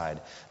every side.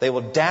 They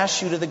will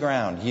dash you to the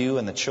ground, you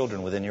and the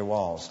children within your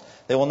walls.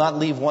 They will not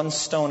leave one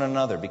stone on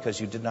another because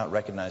you did not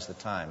recognize the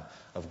time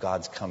of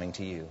God's coming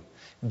to you.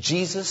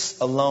 Jesus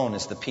alone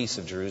is the peace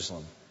of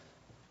Jerusalem.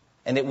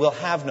 And it will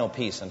have no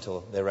peace until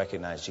they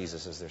recognize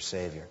Jesus as their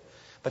Savior.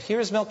 But here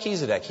is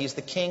Melchizedek. He's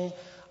the king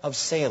of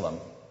Salem,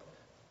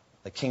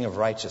 the king of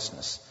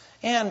righteousness.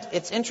 And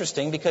it's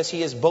interesting because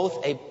he is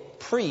both a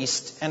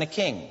priest and a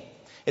king.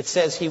 It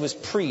says he was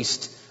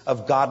priest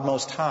of God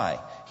Most High.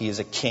 He is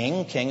a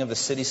king of the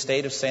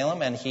city-state of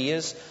Salem, and he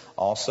is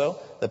also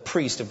the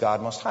priest of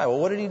God Most High. Well,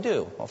 what did he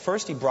do? Well,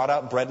 first he brought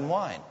out bread and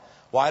wine.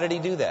 Why did he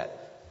do that?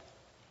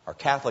 Our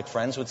Catholic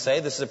friends would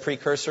say this is a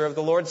precursor of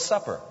the Lord's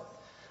Supper.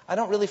 I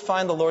don't really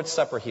find the Lord's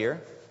Supper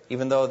here,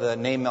 even though the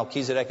name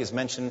Melchizedek is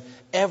mentioned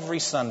every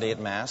Sunday at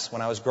Mass.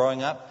 When I was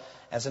growing up,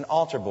 as an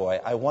altar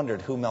boy, I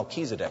wondered who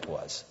Melchizedek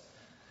was.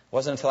 It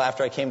wasn't until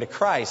after I came to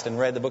Christ and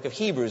read the book of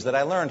Hebrews that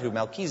I learned who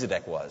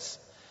Melchizedek was.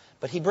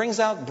 But he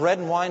brings out bread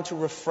and wine to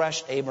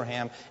refresh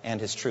Abraham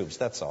and his troops.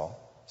 That's all.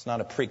 It's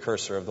not a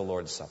precursor of the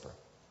Lord's Supper.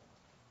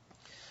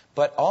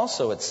 But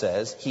also it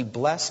says he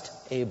blessed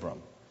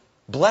Abram.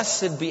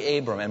 Blessed be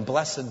Abram and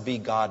blessed be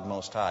God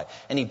Most High.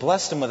 And he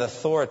blessed him with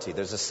authority.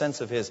 There's a sense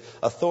of his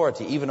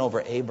authority even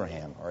over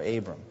Abraham or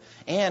Abram.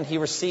 And he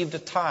received a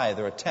tithe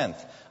or a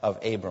tenth of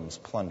Abram's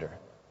plunder.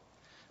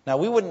 Now,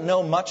 we wouldn't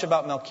know much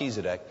about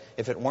Melchizedek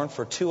if it weren't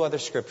for two other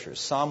scriptures,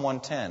 Psalm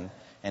 110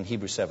 and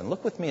Hebrews 7.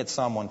 Look with me at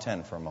Psalm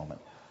 110 for a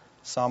moment.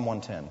 Psalm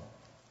 110.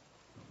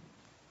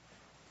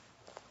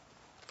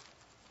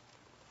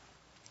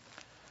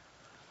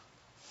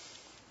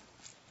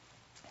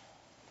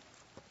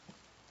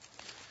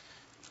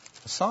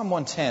 Psalm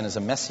 110 is a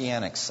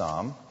messianic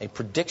psalm, a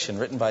prediction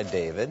written by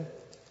David.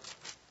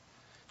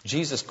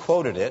 Jesus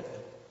quoted it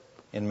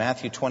in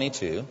Matthew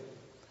 22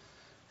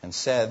 and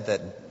said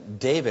that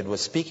David was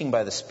speaking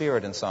by the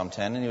Spirit in Psalm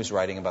 10 and he was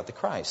writing about the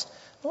Christ.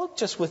 Look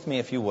just with me,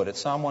 if you would, at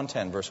Psalm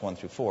 110, verse 1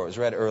 through 4. It was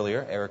read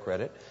earlier. Eric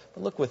read it.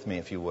 But look with me,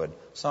 if you would.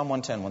 Psalm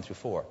 110, 1 through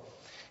 4.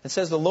 It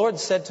says, The Lord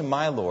said to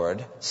my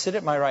Lord, Sit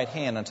at my right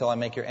hand until I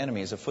make your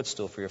enemies a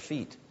footstool for your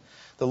feet.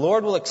 The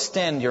Lord will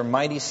extend your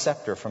mighty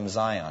scepter from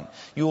Zion.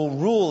 You will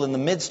rule in the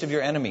midst of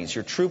your enemies.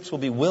 Your troops will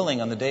be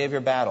willing on the day of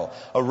your battle.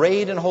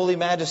 Arrayed in holy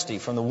majesty,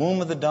 from the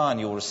womb of the dawn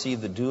you will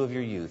receive the dew of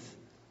your youth.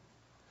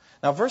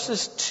 Now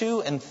verses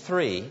 2 and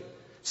 3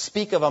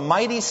 speak of a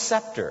mighty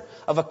scepter,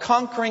 of a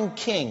conquering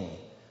king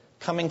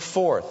coming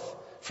forth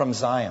from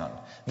Zion.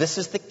 This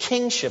is the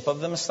kingship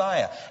of the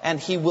Messiah, and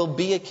he will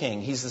be a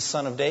king. He's the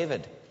son of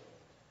David.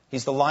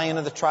 He's the Lion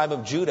of the tribe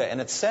of Judah.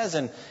 And it says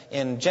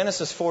in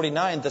Genesis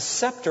 49, the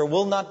scepter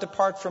will not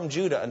depart from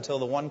Judah until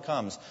the one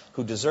comes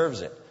who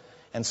deserves it.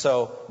 And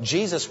so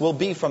Jesus will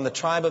be from the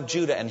tribe of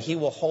Judah, and he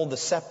will hold the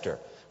scepter,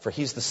 for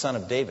he's the son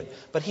of David.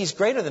 But he's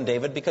greater than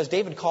David because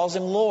David calls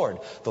him Lord.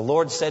 The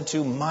Lord said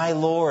to my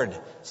Lord,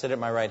 Sit at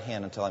my right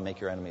hand until I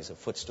make your enemies a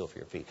footstool for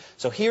your feet.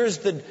 So here's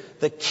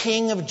the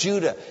king of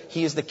Judah.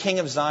 He is the king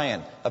of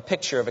Zion, a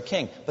picture of a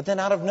king. But then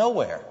out of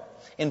nowhere,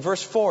 in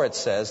verse 4 it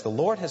says, The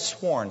Lord has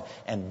sworn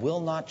and will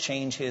not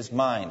change his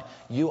mind.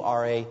 You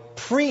are a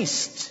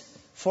priest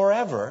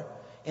forever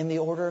in the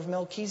order of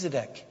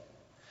Melchizedek.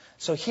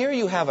 So here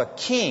you have a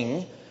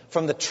king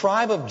from the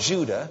tribe of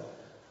Judah,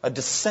 a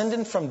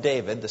descendant from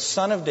David, the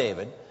son of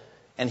David,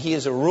 and he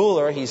is a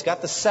ruler. He's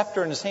got the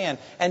scepter in his hand,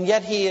 and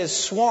yet he is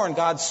sworn,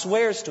 God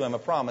swears to him a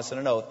promise and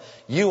an oath,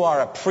 you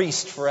are a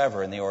priest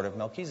forever in the order of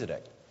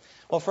Melchizedek.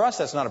 Well, for us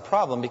that's not a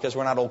problem because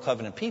we're not Old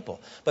Covenant people.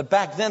 But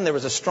back then there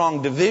was a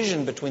strong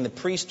division between the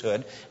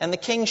priesthood and the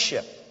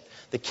kingship.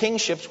 The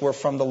kingships were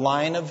from the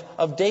line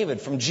of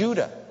David, from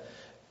Judah.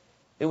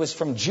 It was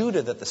from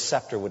Judah that the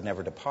scepter would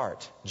never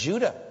depart.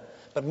 Judah.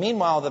 But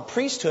meanwhile, the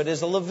priesthood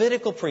is a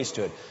Levitical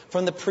priesthood.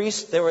 From the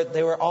priests,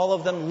 they were all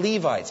of them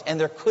Levites, and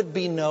there could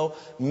be no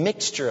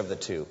mixture of the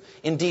two.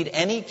 Indeed,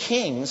 any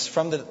kings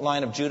from the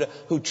line of Judah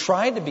who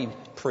tried to be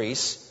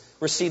priests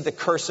received the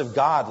curse of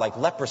God, like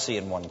leprosy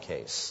in one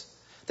case.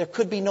 There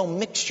could be no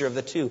mixture of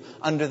the two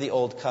under the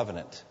Old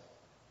Covenant.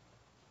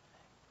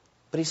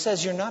 But he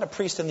says you're not a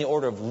priest in the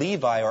order of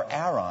Levi or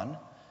Aaron.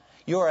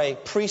 You're a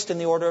priest in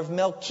the order of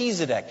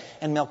Melchizedek.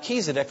 And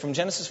Melchizedek, from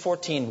Genesis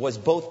 14, was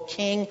both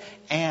king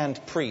and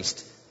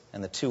priest.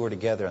 And the two were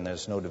together, and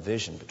there's no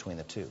division between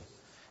the two.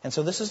 And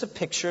so this is a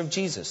picture of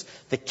Jesus,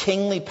 the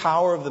kingly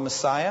power of the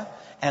Messiah,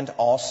 and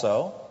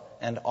also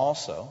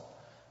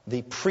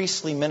the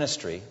priestly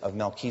ministry of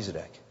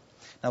Melchizedek.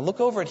 Now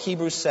look over at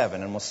Hebrews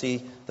 7, and we'll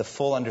see the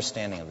full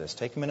understanding of this.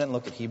 Take a minute and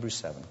look at Hebrews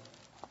 7.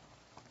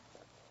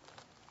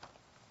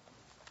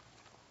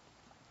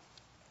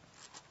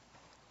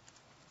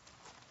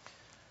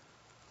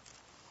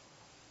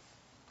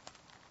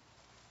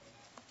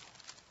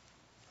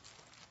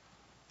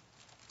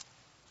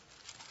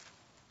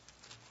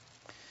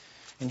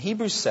 In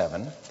Hebrews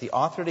 7, the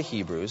author to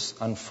Hebrews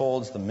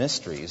unfolds the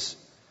mysteries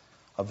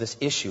of this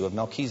issue of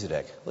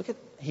Melchizedek. Look at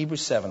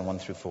Hebrews 7, 1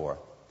 through 4.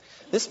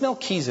 This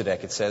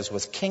Melchizedek, it says,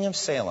 was king of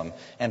Salem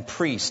and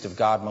priest of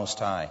God Most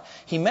High.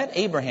 He met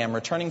Abraham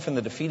returning from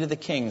the defeat of the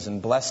kings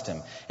and blessed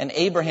him. And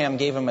Abraham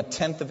gave him a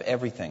tenth of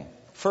everything.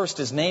 First,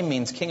 his name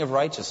means king of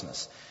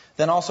righteousness.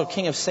 Then also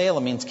king of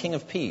Salem means king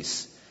of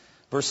peace.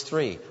 Verse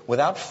 3,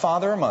 without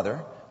father or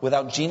mother,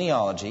 without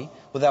genealogy,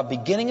 without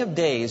beginning of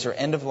days or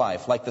end of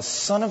life, like the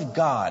Son of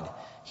God,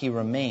 he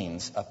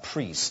remains a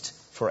priest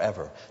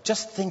forever.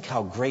 Just think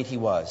how great he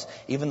was.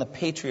 Even the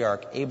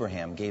patriarch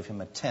Abraham gave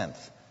him a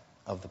tenth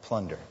of the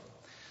plunder.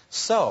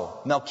 So,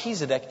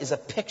 Melchizedek is a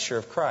picture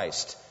of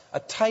Christ, a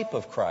type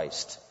of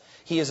Christ.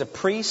 He is a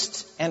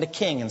priest and a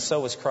king, and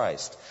so is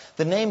Christ.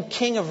 The name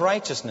King of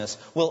Righteousness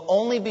will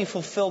only be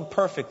fulfilled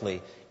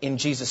perfectly in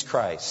Jesus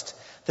Christ.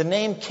 The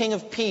name King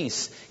of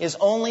Peace is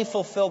only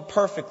fulfilled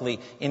perfectly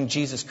in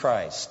Jesus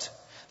Christ.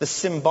 The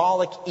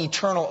symbolic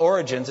eternal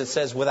origins, it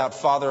says, without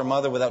father or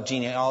mother, without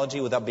genealogy,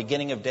 without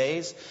beginning of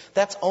days,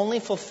 that's only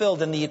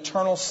fulfilled in the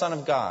eternal Son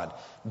of God,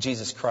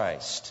 Jesus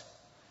Christ.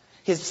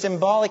 His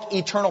symbolic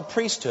eternal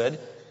priesthood,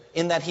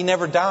 in that he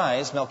never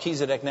dies,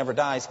 Melchizedek never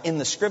dies, in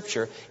the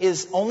Scripture,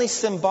 is only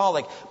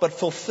symbolic, but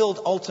fulfilled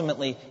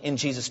ultimately in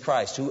Jesus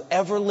Christ, who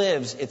ever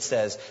lives, it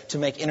says, to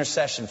make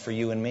intercession for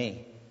you and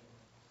me.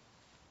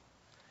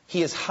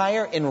 He is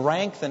higher in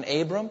rank than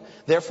Abram.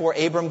 Therefore,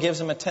 Abram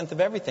gives him a tenth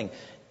of everything.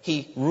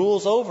 He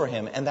rules over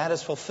him, and that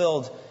is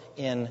fulfilled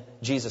in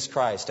Jesus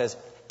Christ. As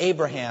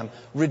Abraham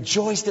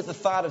rejoiced at the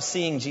thought of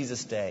seeing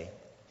Jesus' day,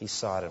 he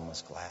saw it and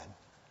was glad.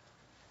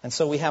 And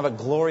so we have a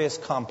glorious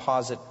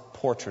composite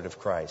portrait of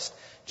Christ.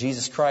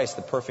 Jesus Christ,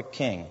 the perfect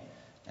king,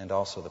 and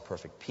also the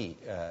perfect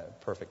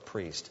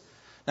priest.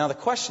 Now the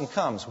question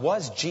comes,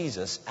 was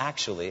Jesus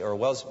actually, or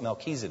was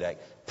Melchizedek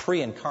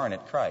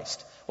pre-incarnate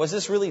Christ? Was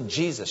this really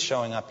Jesus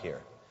showing up here?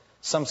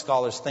 Some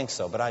scholars think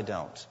so, but I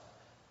don't.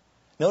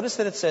 Notice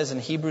that it says in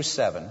Hebrews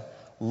 7,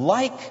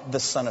 like the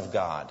Son of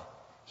God,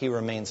 he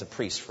remains a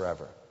priest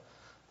forever.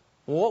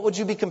 Well, what would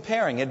you be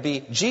comparing? It'd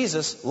be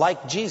Jesus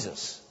like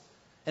Jesus.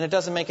 And it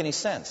doesn't make any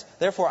sense.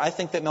 Therefore, I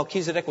think that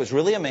Melchizedek was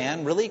really a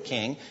man, really a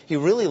king. He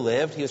really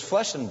lived. He was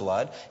flesh and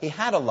blood. He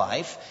had a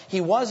life. He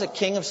was a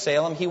king of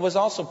Salem. He was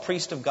also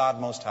priest of God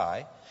Most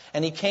High.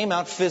 And he came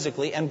out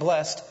physically and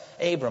blessed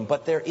Abram.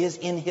 But there is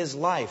in his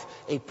life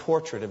a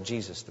portrait of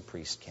Jesus, the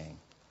priest king.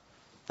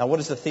 Now, what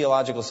is the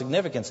theological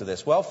significance of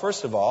this? Well,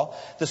 first of all,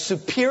 the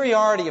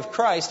superiority of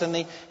Christ and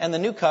the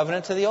new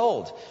covenant to the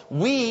old.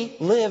 We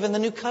live in the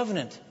new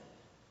covenant.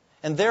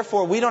 And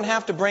therefore, we don't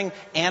have to bring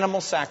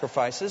animal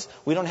sacrifices.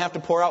 We don't have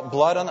to pour out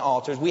blood on the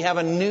altars. We have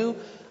a new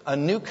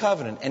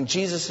covenant. And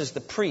Jesus is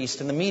the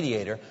priest and the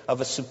mediator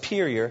of a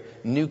superior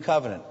new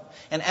covenant.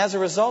 And as a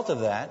result of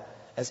that,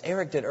 as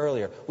Eric did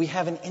earlier, we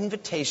have an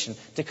invitation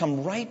to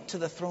come right to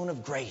the throne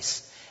of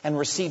grace and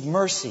receive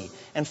mercy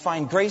and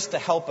find grace to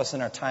help us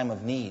in our time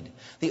of need.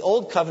 The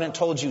old covenant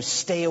told you,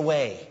 stay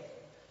away.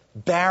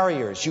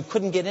 Barriers. You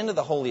couldn't get into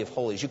the Holy of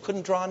Holies. You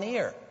couldn't draw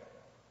near.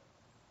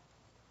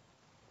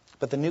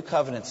 But the new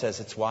covenant says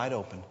it's wide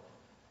open.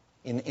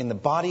 In the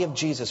body of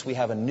Jesus, we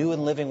have a new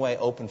and living way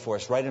open for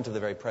us right into the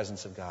very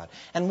presence of God.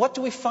 And what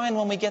do we find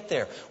when we get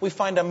there? We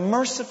find a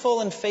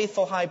merciful and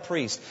faithful high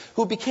priest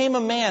who became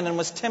a man and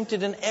was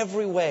tempted in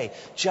every way,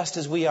 just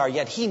as we are,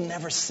 yet he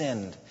never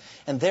sinned.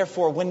 And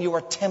therefore, when you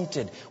are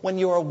tempted, when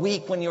you are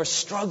weak, when you are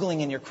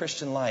struggling in your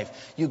Christian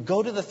life, you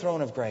go to the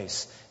throne of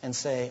grace and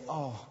say,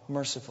 oh,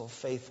 merciful,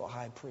 faithful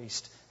high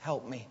priest,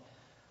 help me.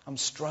 I'm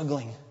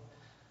struggling.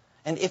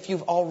 And if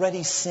you've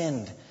already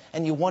sinned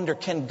and you wonder,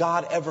 can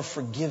God ever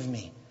forgive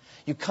me?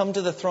 You come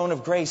to the throne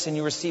of grace and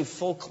you receive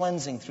full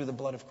cleansing through the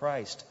blood of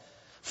Christ.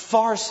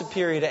 Far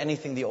superior to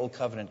anything the old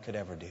covenant could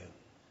ever do.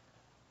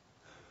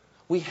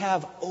 We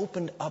have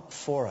opened up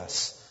for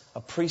us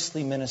a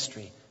priestly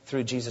ministry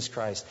through Jesus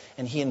Christ.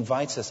 And He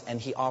invites us and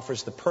He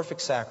offers the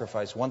perfect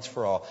sacrifice once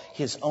for all,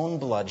 His own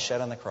blood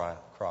shed on the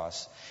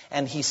cross.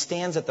 And He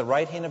stands at the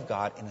right hand of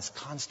God and is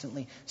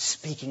constantly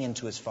speaking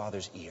into His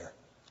Father's ear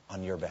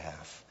on your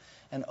behalf.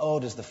 And oh,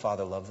 does the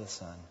Father love the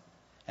Son.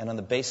 And on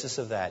the basis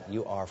of that,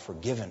 you are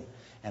forgiven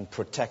and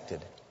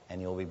protected,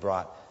 and you'll be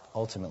brought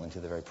ultimately into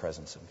the very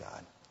presence of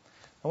God.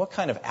 Now, what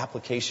kind of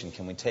application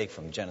can we take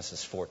from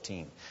Genesis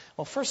 14?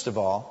 Well, first of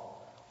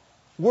all,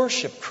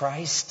 worship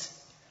Christ.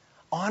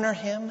 Honor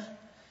Him.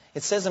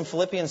 It says in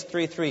Philippians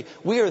 3:3,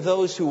 we are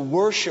those who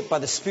worship by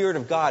the Spirit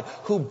of God,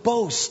 who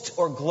boast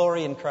or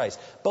glory in Christ.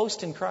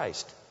 Boast in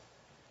Christ.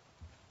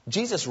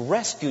 Jesus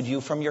rescued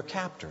you from your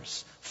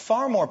captors.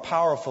 Far more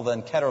powerful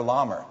than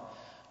Chedorlaomer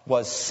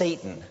was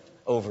Satan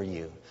over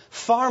you.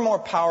 Far more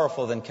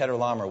powerful than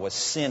Chedorlaomer was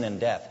sin and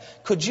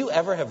death. Could you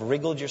ever have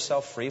wriggled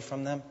yourself free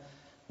from them?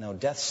 No,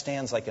 death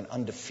stands like an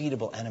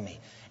undefeatable enemy,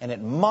 and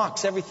it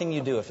mocks everything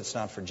you do if it's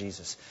not for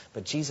Jesus.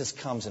 But Jesus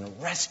comes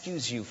and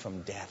rescues you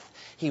from death.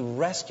 He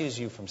rescues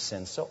you from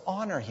sin. So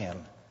honor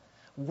Him.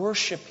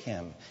 Worship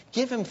Him.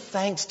 Give Him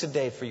thanks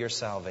today for your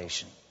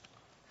salvation.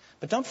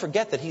 But don't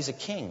forget that He's a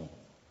king.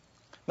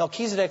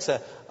 Melchizedek's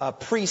a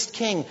priest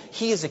king.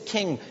 He is a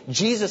king.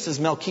 Jesus is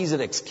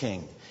Melchizedek's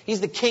king.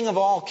 He's the King of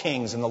all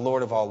kings and the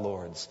Lord of all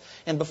lords.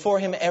 And before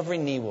Him every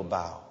knee will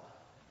bow.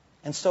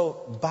 And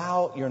so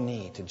bow your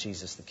knee to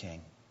Jesus the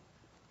King.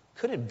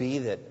 Could it be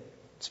that,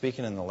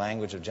 speaking in the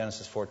language of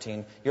Genesis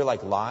 14, you're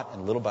like Lot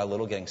and little by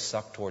little getting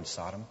sucked towards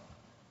Sodom?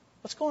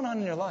 What's going on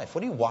in your life?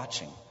 What are you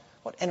watching?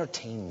 What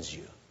entertains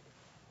you?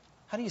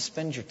 How do you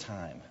spend your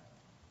time?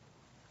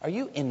 Are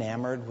you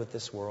enamored with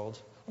this world?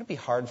 Would it be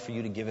hard for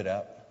you to give it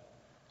up?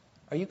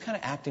 Are you kind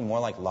of acting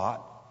more like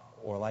Lot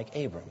or like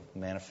Abram, a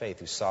man of faith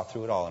who saw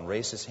through it all and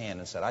raised his hand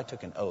and said, I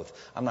took an oath.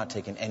 I'm not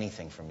taking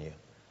anything from you.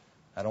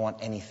 I don't want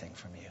anything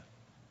from you.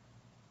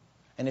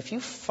 And if you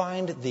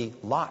find the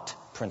Lot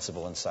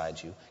principle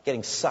inside you,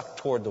 getting sucked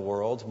toward the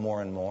world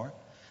more and more,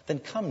 then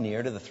come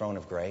near to the throne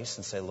of grace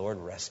and say, Lord,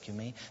 rescue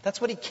me.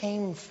 That's what He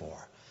came for,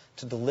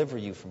 to deliver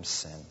you from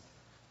sin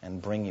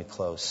and bring you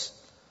close.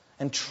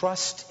 And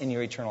trust in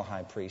your eternal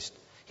high priest.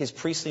 His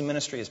priestly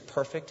ministry is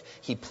perfect.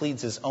 He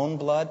pleads His own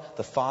blood.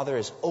 The Father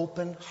is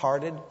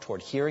open-hearted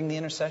toward hearing the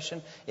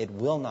intercession. It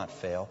will not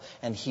fail.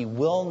 And He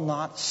will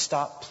not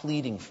stop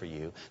pleading for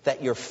you,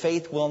 that your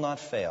faith will not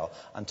fail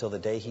until the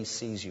day He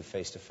sees you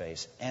face to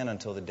face and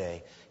until the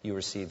day you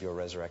receive your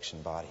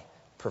resurrection body,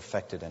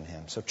 perfected in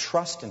Him. So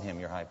trust in Him,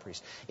 your high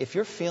priest. If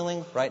you're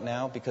feeling right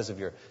now, because of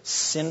your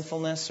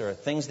sinfulness or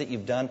things that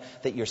you've done,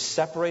 that you're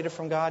separated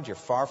from God, you're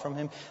far from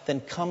Him,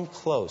 then come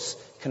close.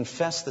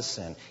 Confess the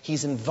sin.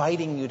 He's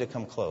inviting you to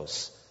come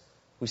close.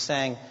 We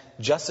sang,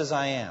 just as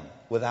I am,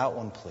 without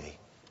one plea,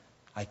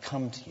 I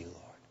come to you,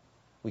 Lord.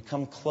 We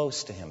come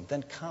close to Him.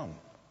 Then come.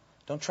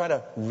 Don't try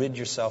to rid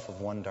yourself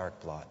of one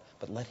dark blot,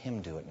 but let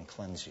Him do it and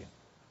cleanse you.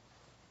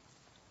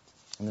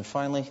 And then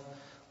finally,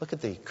 look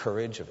at the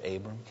courage of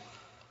Abram.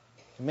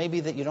 It may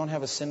be that you don't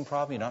have a sin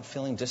problem, you're not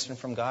feeling distant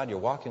from God, you're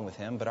walking with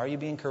Him, but are you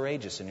being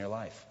courageous in your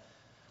life?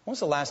 When was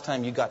the last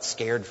time you got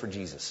scared for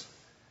Jesus?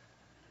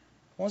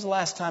 When was the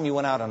last time you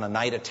went out on a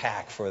night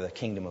attack for the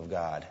kingdom of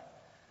God?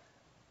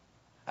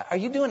 Are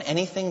you doing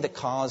anything that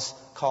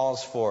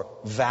calls for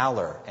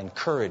valor and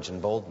courage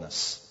and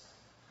boldness?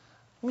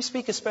 Let me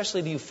speak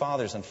especially to you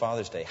fathers on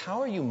Father's Day.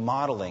 How are you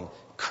modeling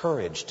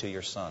courage to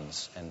your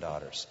sons and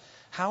daughters?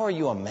 How are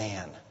you a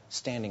man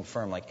standing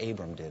firm like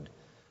Abram did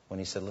when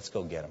he said, let's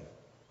go get him?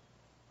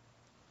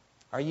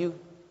 Are you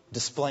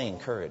displaying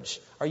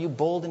courage? Are you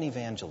bold in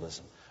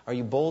evangelism? Are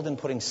you bold in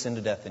putting sin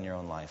to death in your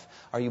own life?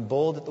 Are you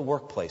bold at the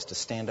workplace to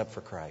stand up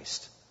for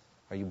Christ?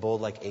 Are you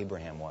bold like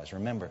Abraham was?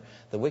 Remember,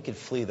 the wicked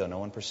flee though no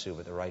one pursue,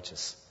 but the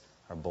righteous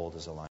are bold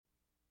as a lion.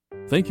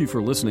 Thank you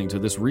for listening to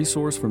this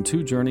resource from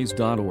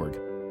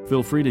twojourneys.org.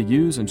 Feel free to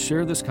use and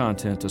share this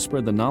content to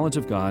spread the knowledge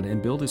of God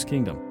and build His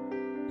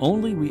kingdom.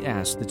 Only we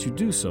ask that you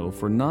do so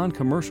for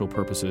non-commercial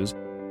purposes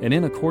and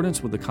in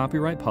accordance with the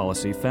copyright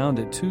policy found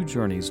at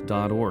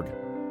twojourneys.org.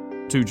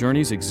 Two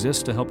Journeys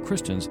exists to help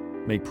Christians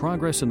make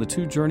progress in the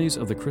two journeys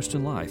of the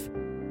Christian life,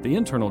 the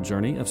internal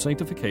journey of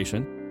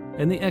sanctification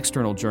and the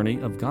external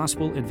journey of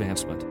gospel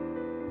advancement.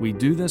 We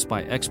do this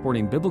by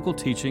exporting biblical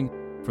teaching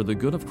for the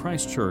good of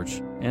Christ's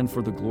church and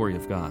for the glory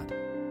of God.